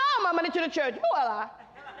will give all my money to the church. You are lie.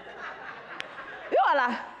 You are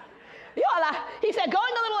lie. You are lie. He said, going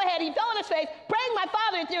a little ahead, he fell on his face, praying, my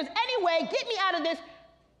Father, if there's any way, get me out of this.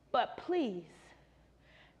 But please,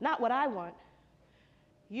 not what I want.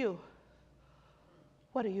 You.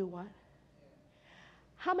 What do you want?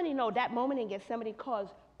 How many know that moment in Gethsemane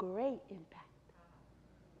caused great impact?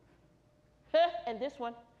 And this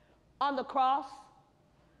one, on the cross.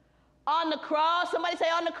 On the cross. Somebody say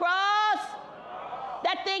on the cross.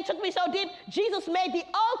 That thing took me so deep. Jesus made the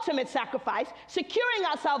ultimate sacrifice, securing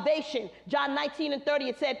our salvation. John 19:30,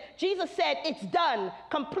 it said, Jesus said, it's done,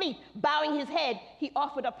 complete. Bowing his head, he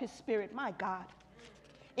offered up his spirit. My God.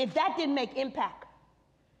 If that didn't make impact.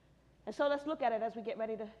 And so let's look at it as we get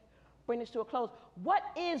ready to bring this to a close. What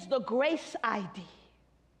is the grace ID?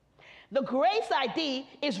 The grace ID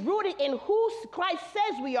is rooted in who Christ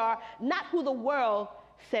says we are, not who the world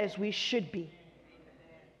says we should be.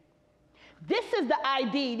 This is the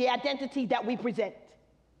ID, the identity that we present.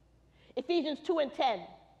 Ephesians 2:10.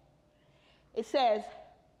 It says,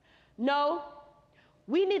 no,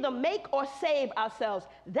 we neither make or save ourselves.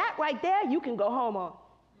 That right there, you can go home on.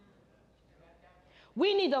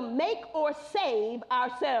 We neither make or save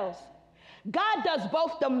ourselves. God does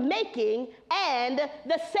both the making and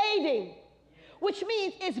the saving, which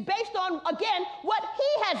means it's based on, again, what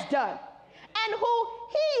he has done and who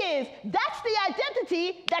he is. That's the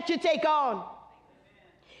identity that you take on.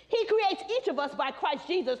 He creates each of us by Christ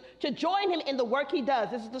Jesus to join him in the work he does.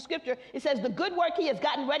 This is the scripture. It says the good work he has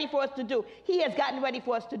gotten ready for us to do. He has gotten ready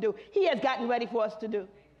for us to do. He has gotten ready for us to do.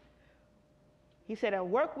 He said, a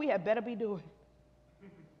work we had better be doing.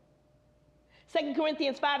 2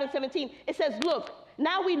 Corinthians 5:17, it says, look,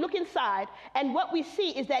 now we look inside, and what we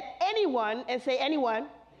see is that anyone, and say anyone,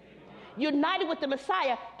 united with the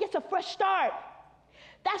Messiah gets a fresh start.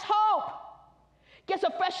 That's hope. Gets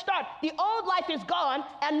a fresh start. The old life is gone,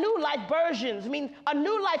 and new life burgeons. Means a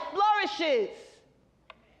new life flourishes.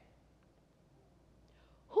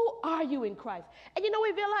 Who are you in Christ? And you know,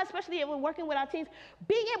 we realize, especially if we're working with our teens,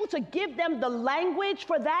 being able to give them the language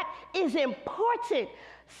for that is important.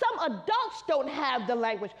 Some adults don't have the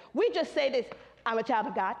language. We just say this, I'm a child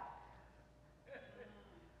of God.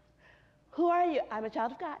 Who are you? I'm a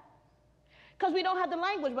child of God. Because we don't have the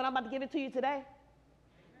language, but I'm about to give it to you today.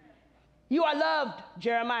 You are loved,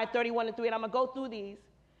 Jeremiah 31:3, and I'm going to go through these.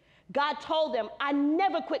 God told them, I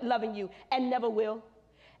never quit loving you and never will.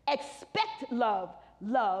 Expect love,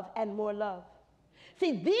 love, and more love.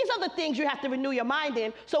 See, these are the things you have to renew your mind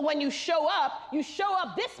in. So when you show up,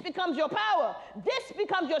 this becomes your power. This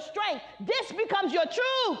becomes your strength. This becomes your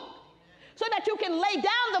truth. So that you can lay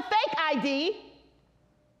down the fake ID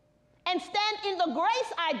and stand in the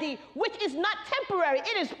grace ID, which is not temporary.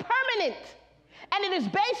 It is permanent. And it is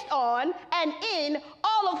based on and in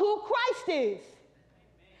all of who Christ is.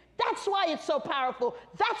 That's why it's so powerful.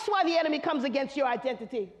 That's why the enemy comes against your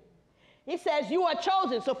identity. He says, you are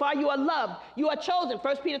chosen. So far, you are loved. You are chosen.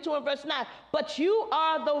 1 Peter 2:9. But you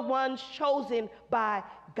are the ones chosen by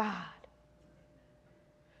God.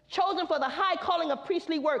 Chosen for the high calling of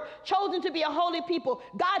priestly work. Chosen to be a holy people.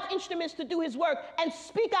 God's instruments to do his work. And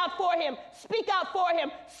speak out for him. Speak out for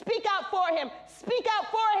him. Speak out for him. Speak out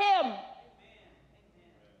for him.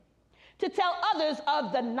 To tell others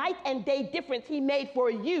of the night and day difference he made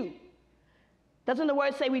for you. Doesn't the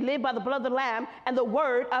word say we live by the blood of the Lamb and the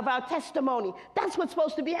word of our testimony? That's what's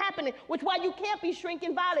supposed to be happening, which why you can't be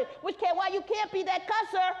shrinking violet, why you can't be that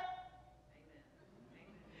cusser.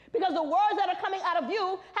 Because the words that are coming out of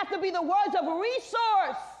you have to be the words of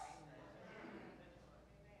resource.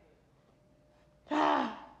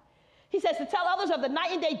 He says to tell others of the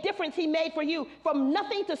night and day difference he made for you, from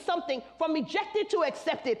nothing to something, from rejected to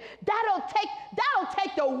accepted. That'll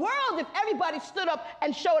take the world if everybody stood up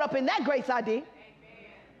and showed up in that grace ID. Amen.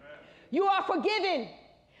 You are forgiven.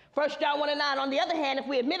 1 John 1:9. On the other hand, if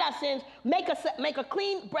we admit our sins, make a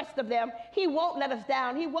clean breast of them, he won't let us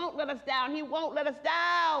down. He won't let us down. He won't let us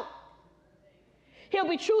down. He'll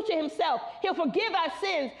be true to himself. He'll forgive our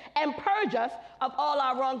sins and purge us of all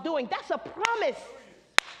our wrongdoing. That's a promise.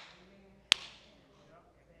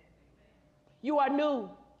 You are new.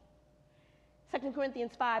 2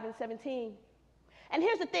 Corinthians 5:17. And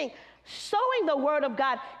here's the thing. Sowing the word of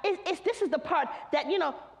God, this is the part that,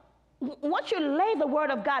 once you lay the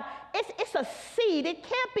word of God, it's a seed. It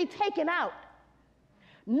can't be taken out.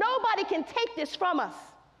 Nobody can take this from us.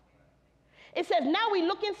 It says, now we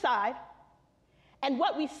look inside, and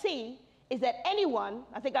what we see is that anyone,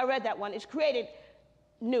 I think I read that one, is created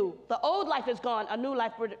new. The old life is gone, a new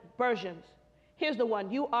life versions. Here's the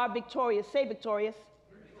one. You are victorious. Say victorious.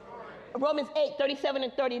 Romans 8:37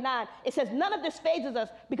 and 39. It says, none of this phases us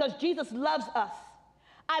because Jesus loves us.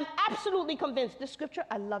 I'm absolutely convinced, this scripture,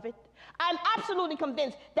 I love it. I'm absolutely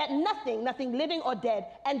convinced that nothing living or dead,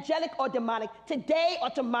 angelic or demonic, today or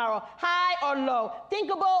tomorrow, high or low,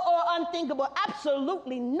 thinkable or unthinkable,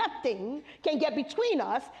 absolutely nothing can get between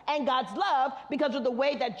us and God's love because of the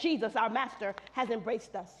way that Jesus, our master, has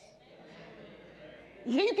embraced us.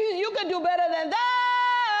 You can do better than that.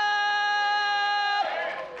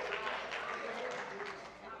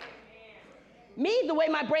 Me, the way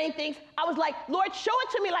my brain thinks, I was like, Lord, show it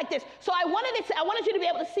to me like this. So I wanted you to be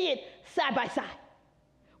able to see it side by side.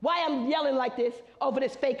 Why I'm yelling like this over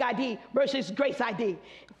this fake ID versus grace ID.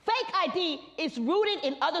 Fake ID is rooted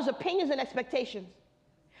in others' opinions and expectations.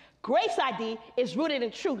 Grace ID is rooted in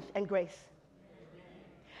truth and grace.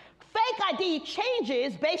 Fake ID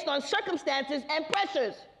changes based on circumstances and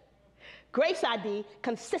pressures. Grace ID,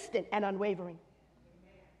 consistent and unwavering.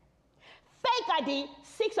 Fake ID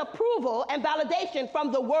seeks approval and validation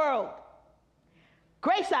from the world.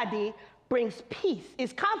 Grace ID brings peace,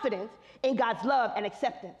 is confidence in God's love and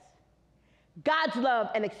acceptance. God's love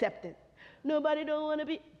and acceptance. Nobody don't want to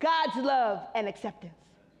be. God's love and acceptance.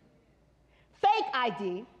 Fake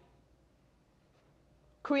ID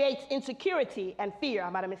creates insecurity and fear. I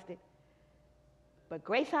might have missed it. But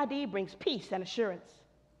grace ID brings peace and assurance.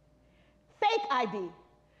 Fake ID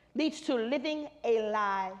leads to living a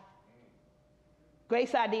lie.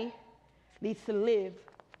 Grace ID leads to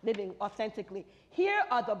living authentically. Here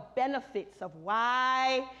are the benefits of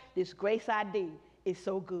why this grace ID is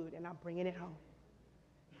so good, and I'm bringing it home.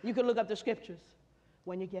 You can look up the scriptures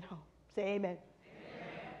when you get home. Say amen.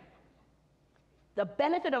 Amen. The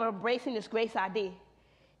benefit of embracing this grace ID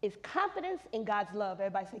is confidence in God's love.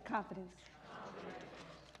 Everybody say confidence.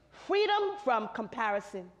 Freedom from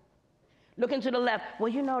comparison. Looking to the left.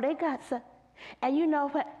 Well, they got some. And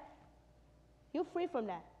what? You're free from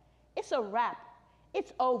that. It's a wrap.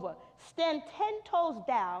 It's over. Stand 10 toes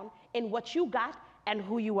down in what you got and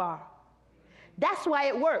who you are. That's why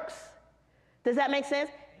it works. Does that make sense?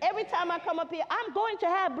 Every time I come up here, I'm going to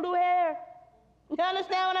have blue hair. You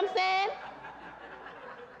understand what I'm saying?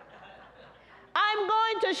 I'm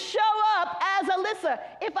going to show up as Alyssa.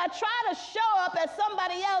 If I try to show up as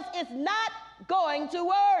somebody else, it's not going to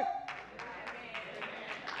work.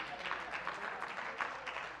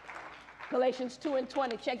 Galatians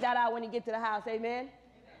 2:20. Check that out when you get to the house. Amen.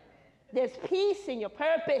 There's peace in your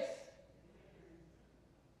purpose.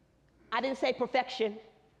 I didn't say perfection.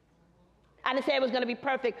 I didn't say it was going to be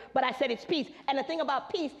perfect, but I said it's peace. And the thing about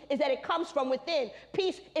peace is that it comes from within.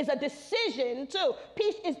 Peace is a decision, too.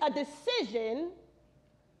 Peace is a decision.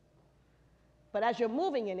 But as you're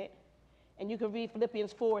moving in it, and you can read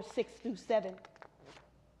Philippians 4:6-7,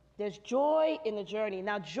 there's joy in the journey.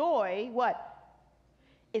 Now, joy, what?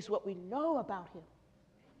 Is what we know about him.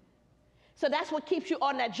 So that's what keeps you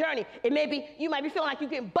on that journey. You might be feeling like you're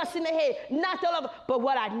getting busted in the head, knocked all over. But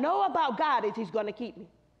what I know about God is he's going to keep me.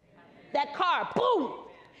 That car, boom.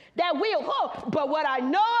 That wheel, oh. But what I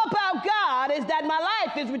know about God is that my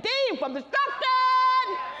life is redeemed from destruction.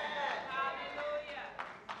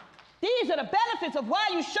 These are the benefits of why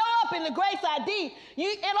you show up in the grace ID.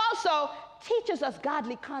 It also teaches us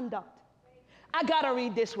godly conduct. I got to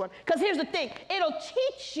read this one. Because here's the thing. It'll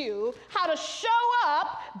teach you how to show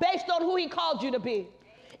up based on who he called you to be.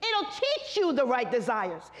 It'll teach you the right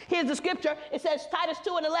desires. Here's the scripture. It says, Titus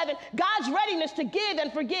 2:11, God's readiness to give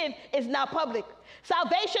and forgive is now public.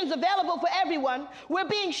 Salvation's available for everyone. We're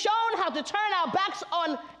being shown how to turn our backs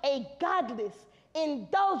on a godless,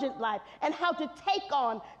 indulgent life and how to take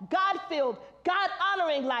on God-filled,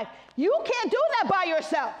 God-honoring life. You can't do that by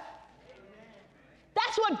yourself.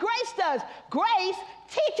 That's what grace does. Grace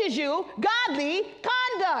teaches you godly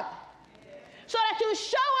conduct so that you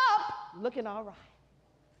show up looking all right.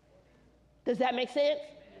 Does that make sense?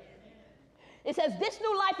 It says this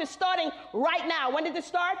new life is starting right now. When did it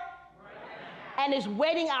start? Right now. And is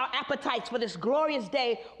waiting our appetites for this glorious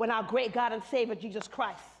day when our great God and Savior, Jesus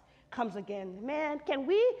Christ, comes again. Man, can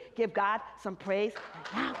we give God some praise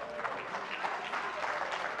right now?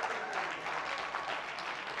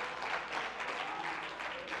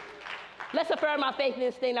 Let's affirm our faith in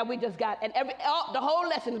this thing that we just got. And the whole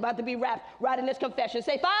lesson is about to be wrapped right in this confession.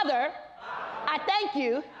 Say, Father, I thank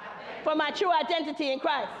you for my true identity in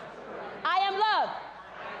Christ. I am loved.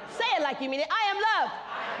 Say it like you mean it. I am loved.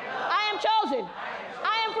 I am chosen.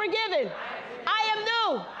 I am forgiven. I am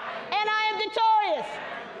new. And I am victorious.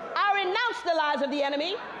 I renounce the lies of the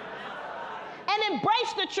enemy and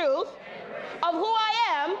embrace the truth of who I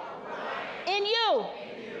am in you.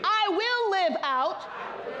 I will live out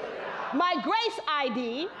my grace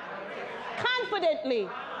ID confidently,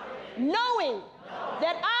 knowing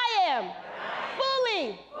that I am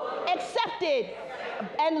fully accepted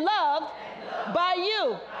and loved by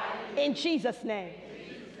you in Jesus' name.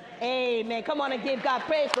 Amen. Come on and give God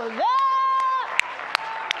praise for that.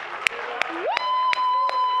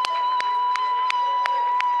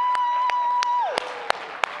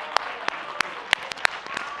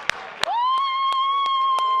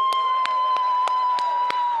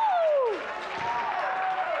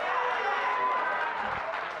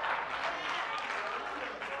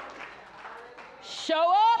 Show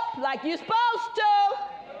up like you're supposed to.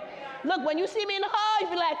 Look, when you see me in the hall, you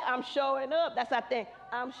be like, I'm showing up. That's our thing.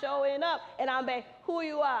 I'm showing up. And I'm like, who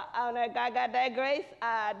you are? I'm like, I got that grace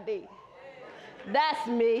ID. That's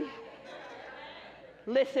me.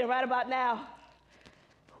 Listen, right about now.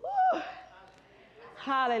 Woo.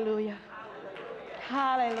 Hallelujah.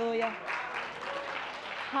 Hallelujah.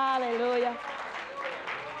 Hallelujah.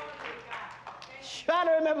 Trying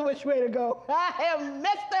to remember which way to go. I am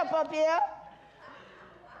messed up here.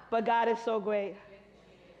 But God is so great.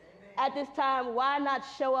 At this time, why not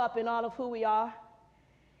show up in all of who we are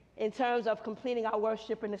in terms of completing our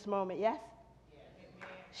worship in this moment, yes?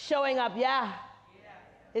 Showing up, yeah.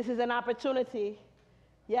 This is an opportunity,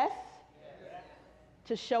 yes?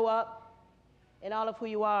 To show up in all of who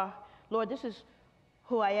you are. Lord, this is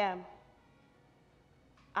who I am.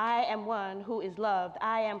 I am one who is loved.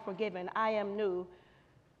 I am forgiven. I am new.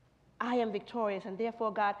 I am victorious. And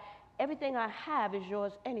therefore, God, everything I have is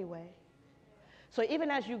yours anyway. So even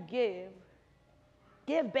as you give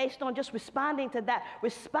based on just responding to that,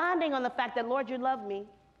 responding on the fact that, Lord, you love me.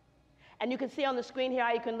 And you can see on the screen here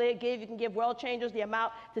how you can give. You can give World Changers the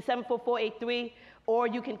amount to 74483, or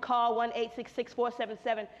you can call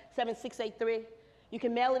 1-866-477-7683. You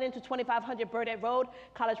can mail it into 2500 Burdett Road,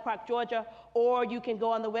 College Park, Georgia, or you can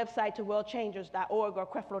go on the website to worldchangers.org or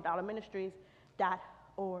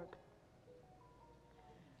creflo-ministries.org.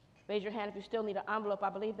 Raise your hand if you still need an envelope. I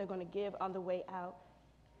believe they're going to give on the way out.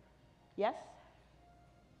 Yes?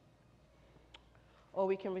 Or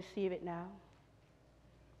we can receive it now.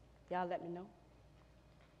 Y'all let me know.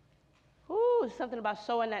 Ooh, something about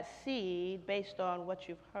sowing that seed based on what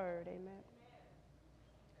you've heard. Amen.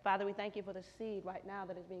 Father, we thank you for the seed right now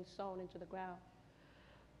that is being sown into the ground.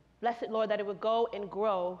 Bless it, Lord, that it would go and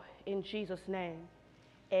grow in Jesus' name.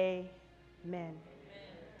 Amen. Amen.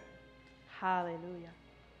 Hallelujah.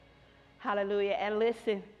 Hallelujah. And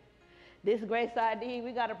listen, this grace ID,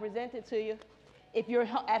 we got to present it to you. If you're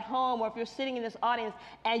at home or if you're sitting in this audience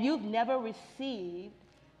and you've never received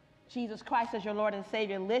Jesus Christ as your Lord and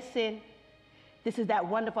Savior, listen, this is that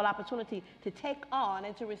wonderful opportunity to take on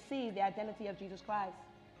and to receive the identity of Jesus Christ,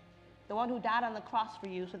 the one who died on the cross for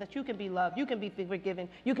you so that you can be loved, you can be forgiven,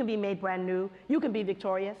 you can be made brand new, you can be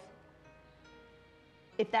victorious.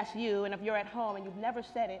 If that's you, and if you're at home and you've never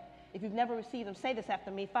said it, if you've never received him, say this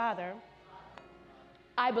after me. Father,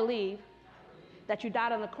 I believe that you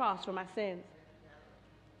died on the cross for my sins,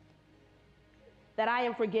 that I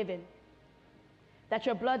am forgiven, that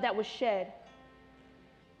your blood that was shed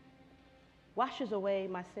washes away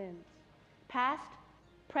my sins, past,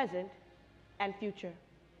 present, and future.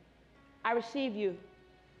 I receive you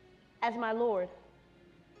as my Lord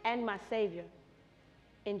and my Savior.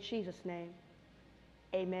 In Jesus' name,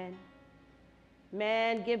 amen.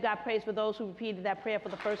 Man, give God praise for those who repeated that prayer for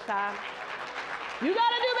the first time. You got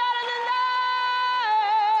to do better than that.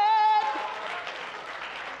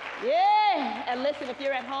 Yeah. And listen, if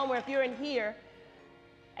you're at home or if you're in here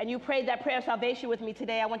and you prayed that prayer of salvation with me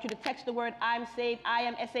today, I want you to text the word I'm saved, I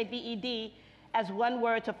am S-A-V-E-D, as one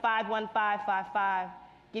word to 51555.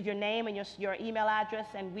 Give your name and your email address,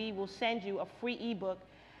 and we will send you a free ebook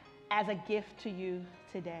as a gift to you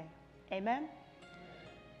today. Amen?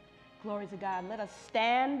 Glory to God. Let us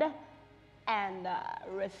stand and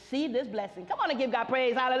receive this blessing. Come on and give God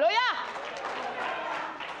praise. Hallelujah.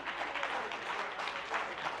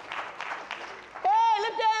 Hey,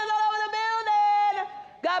 lift your hands all over the building.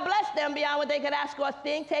 God bless them beyond what they could ask or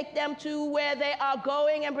think. Take them to where they are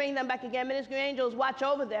going and bring them back again. Ministry angels, watch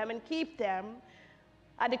over them and keep them.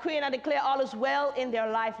 I decree and I declare all is well in their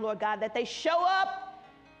life, Lord God, that they show up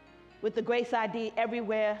with the grace ID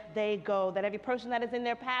everywhere they go, that every person that is in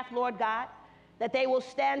their path, Lord God, that they will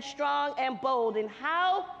stand strong and bold in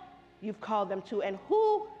how you've called them to and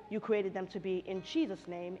who you created them to be. In Jesus'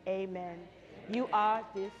 name, amen. You are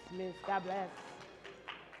dismissed. God bless.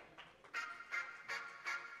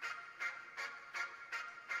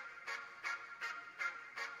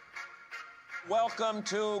 Welcome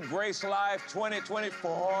to Grace Life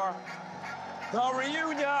 2024, the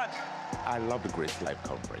reunion. I love the Grace Life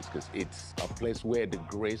Conference because it's a place where the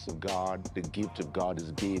grace of God, the gift of God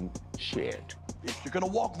is being shared. If you're going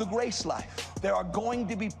to walk the grace life, there are going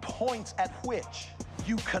to be points at which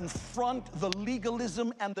you confront the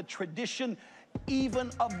legalism and the tradition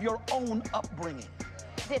even of your own upbringing.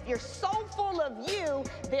 If you're so full of you,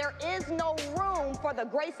 there is no room for the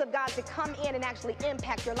grace of God to come in and actually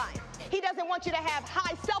impact your life. He doesn't want you to have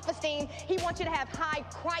high self-esteem. He wants you to have high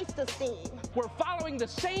Christ esteem. We're following the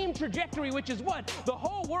same trajectory, which is what? The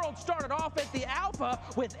whole world started off at the alpha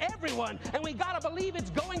with everyone, and we gotta believe it's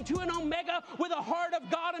going to an omega with a heart of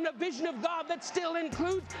God and a vision of God that still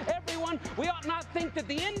includes everyone. We ought not think that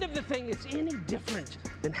the end of the thing is any different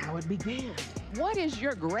than how it began. What is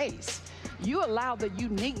your grace? You allow the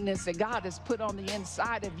uniqueness that God has put on the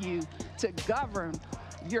inside of you to govern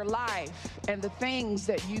your life and the things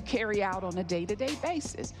that you carry out on a day-to-day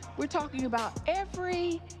basis. We're talking about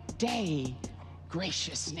everyday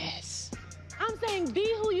graciousness. I'm saying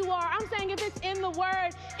be who you are. I'm saying if it's in the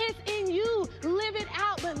word, it's in you. Live it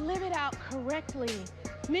out, but live it out correctly.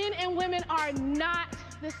 Men and women are not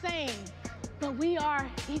the same, but we are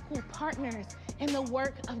equal partners in the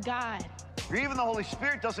work of God. Grieving the Holy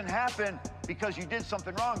Spirit doesn't happen because you did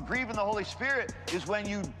something wrong. Grieving the Holy Spirit is when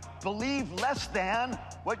you believe less than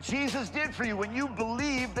what Jesus did for you, when you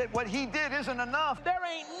believe that what he did isn't enough. There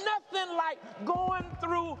ain't nothing like going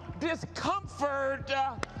through discomfort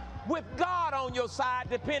with God on your side,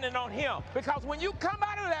 depending on him. Because when you come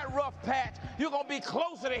out of that rough patch, you're going to be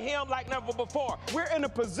closer to him like never before. We're in a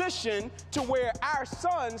position to where our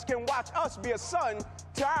sons can watch us be a son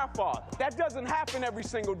to our father. That doesn't happen every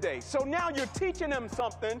single day. So now you're teaching them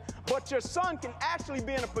something, but your son can actually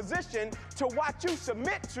be in a position to watch you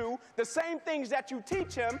submit to the same things that you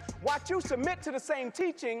teach him, watch you submit to the same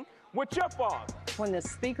teaching with your father. When the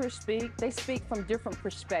speakers speak, they speak from different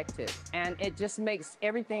perspectives, and it just makes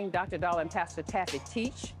everything Dr. Dollar and Pastor Taffy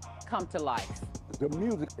teach come to life. The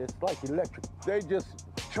music is like electric. They just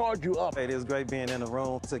charge you up. It is great being in a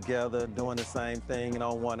room together, doing the same thing and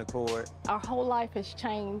on one accord. Our whole life has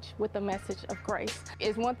changed with the message of grace.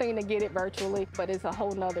 It's one thing to get it virtually, but it's a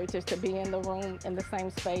whole nother just to be in the room, in the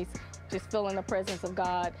same space, just feeling the presence of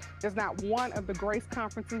God. There's not one of the Grace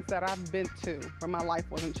conferences that I've been to where my life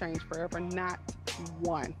wasn't changed forever, not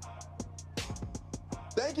one.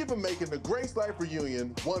 Thank you for making the Grace Life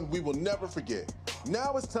Reunion one we will never forget.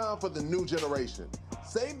 Now it's time for the new generation.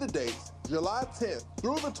 Save the dates, July 10th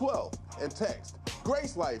through the 12th, and text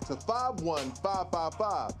Grace Life to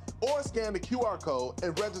 51555 or scan the QR code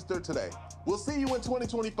and register today. We'll see you in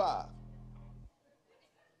 2025.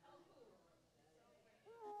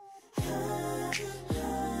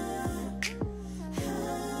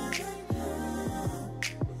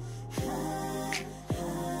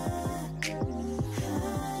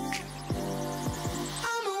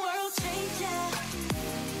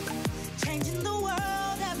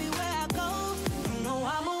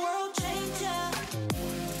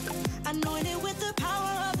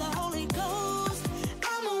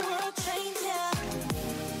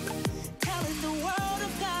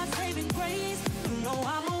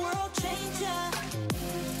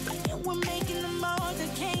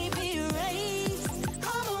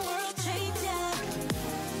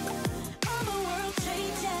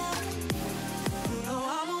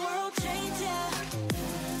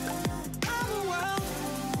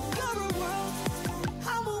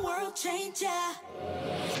 Changer.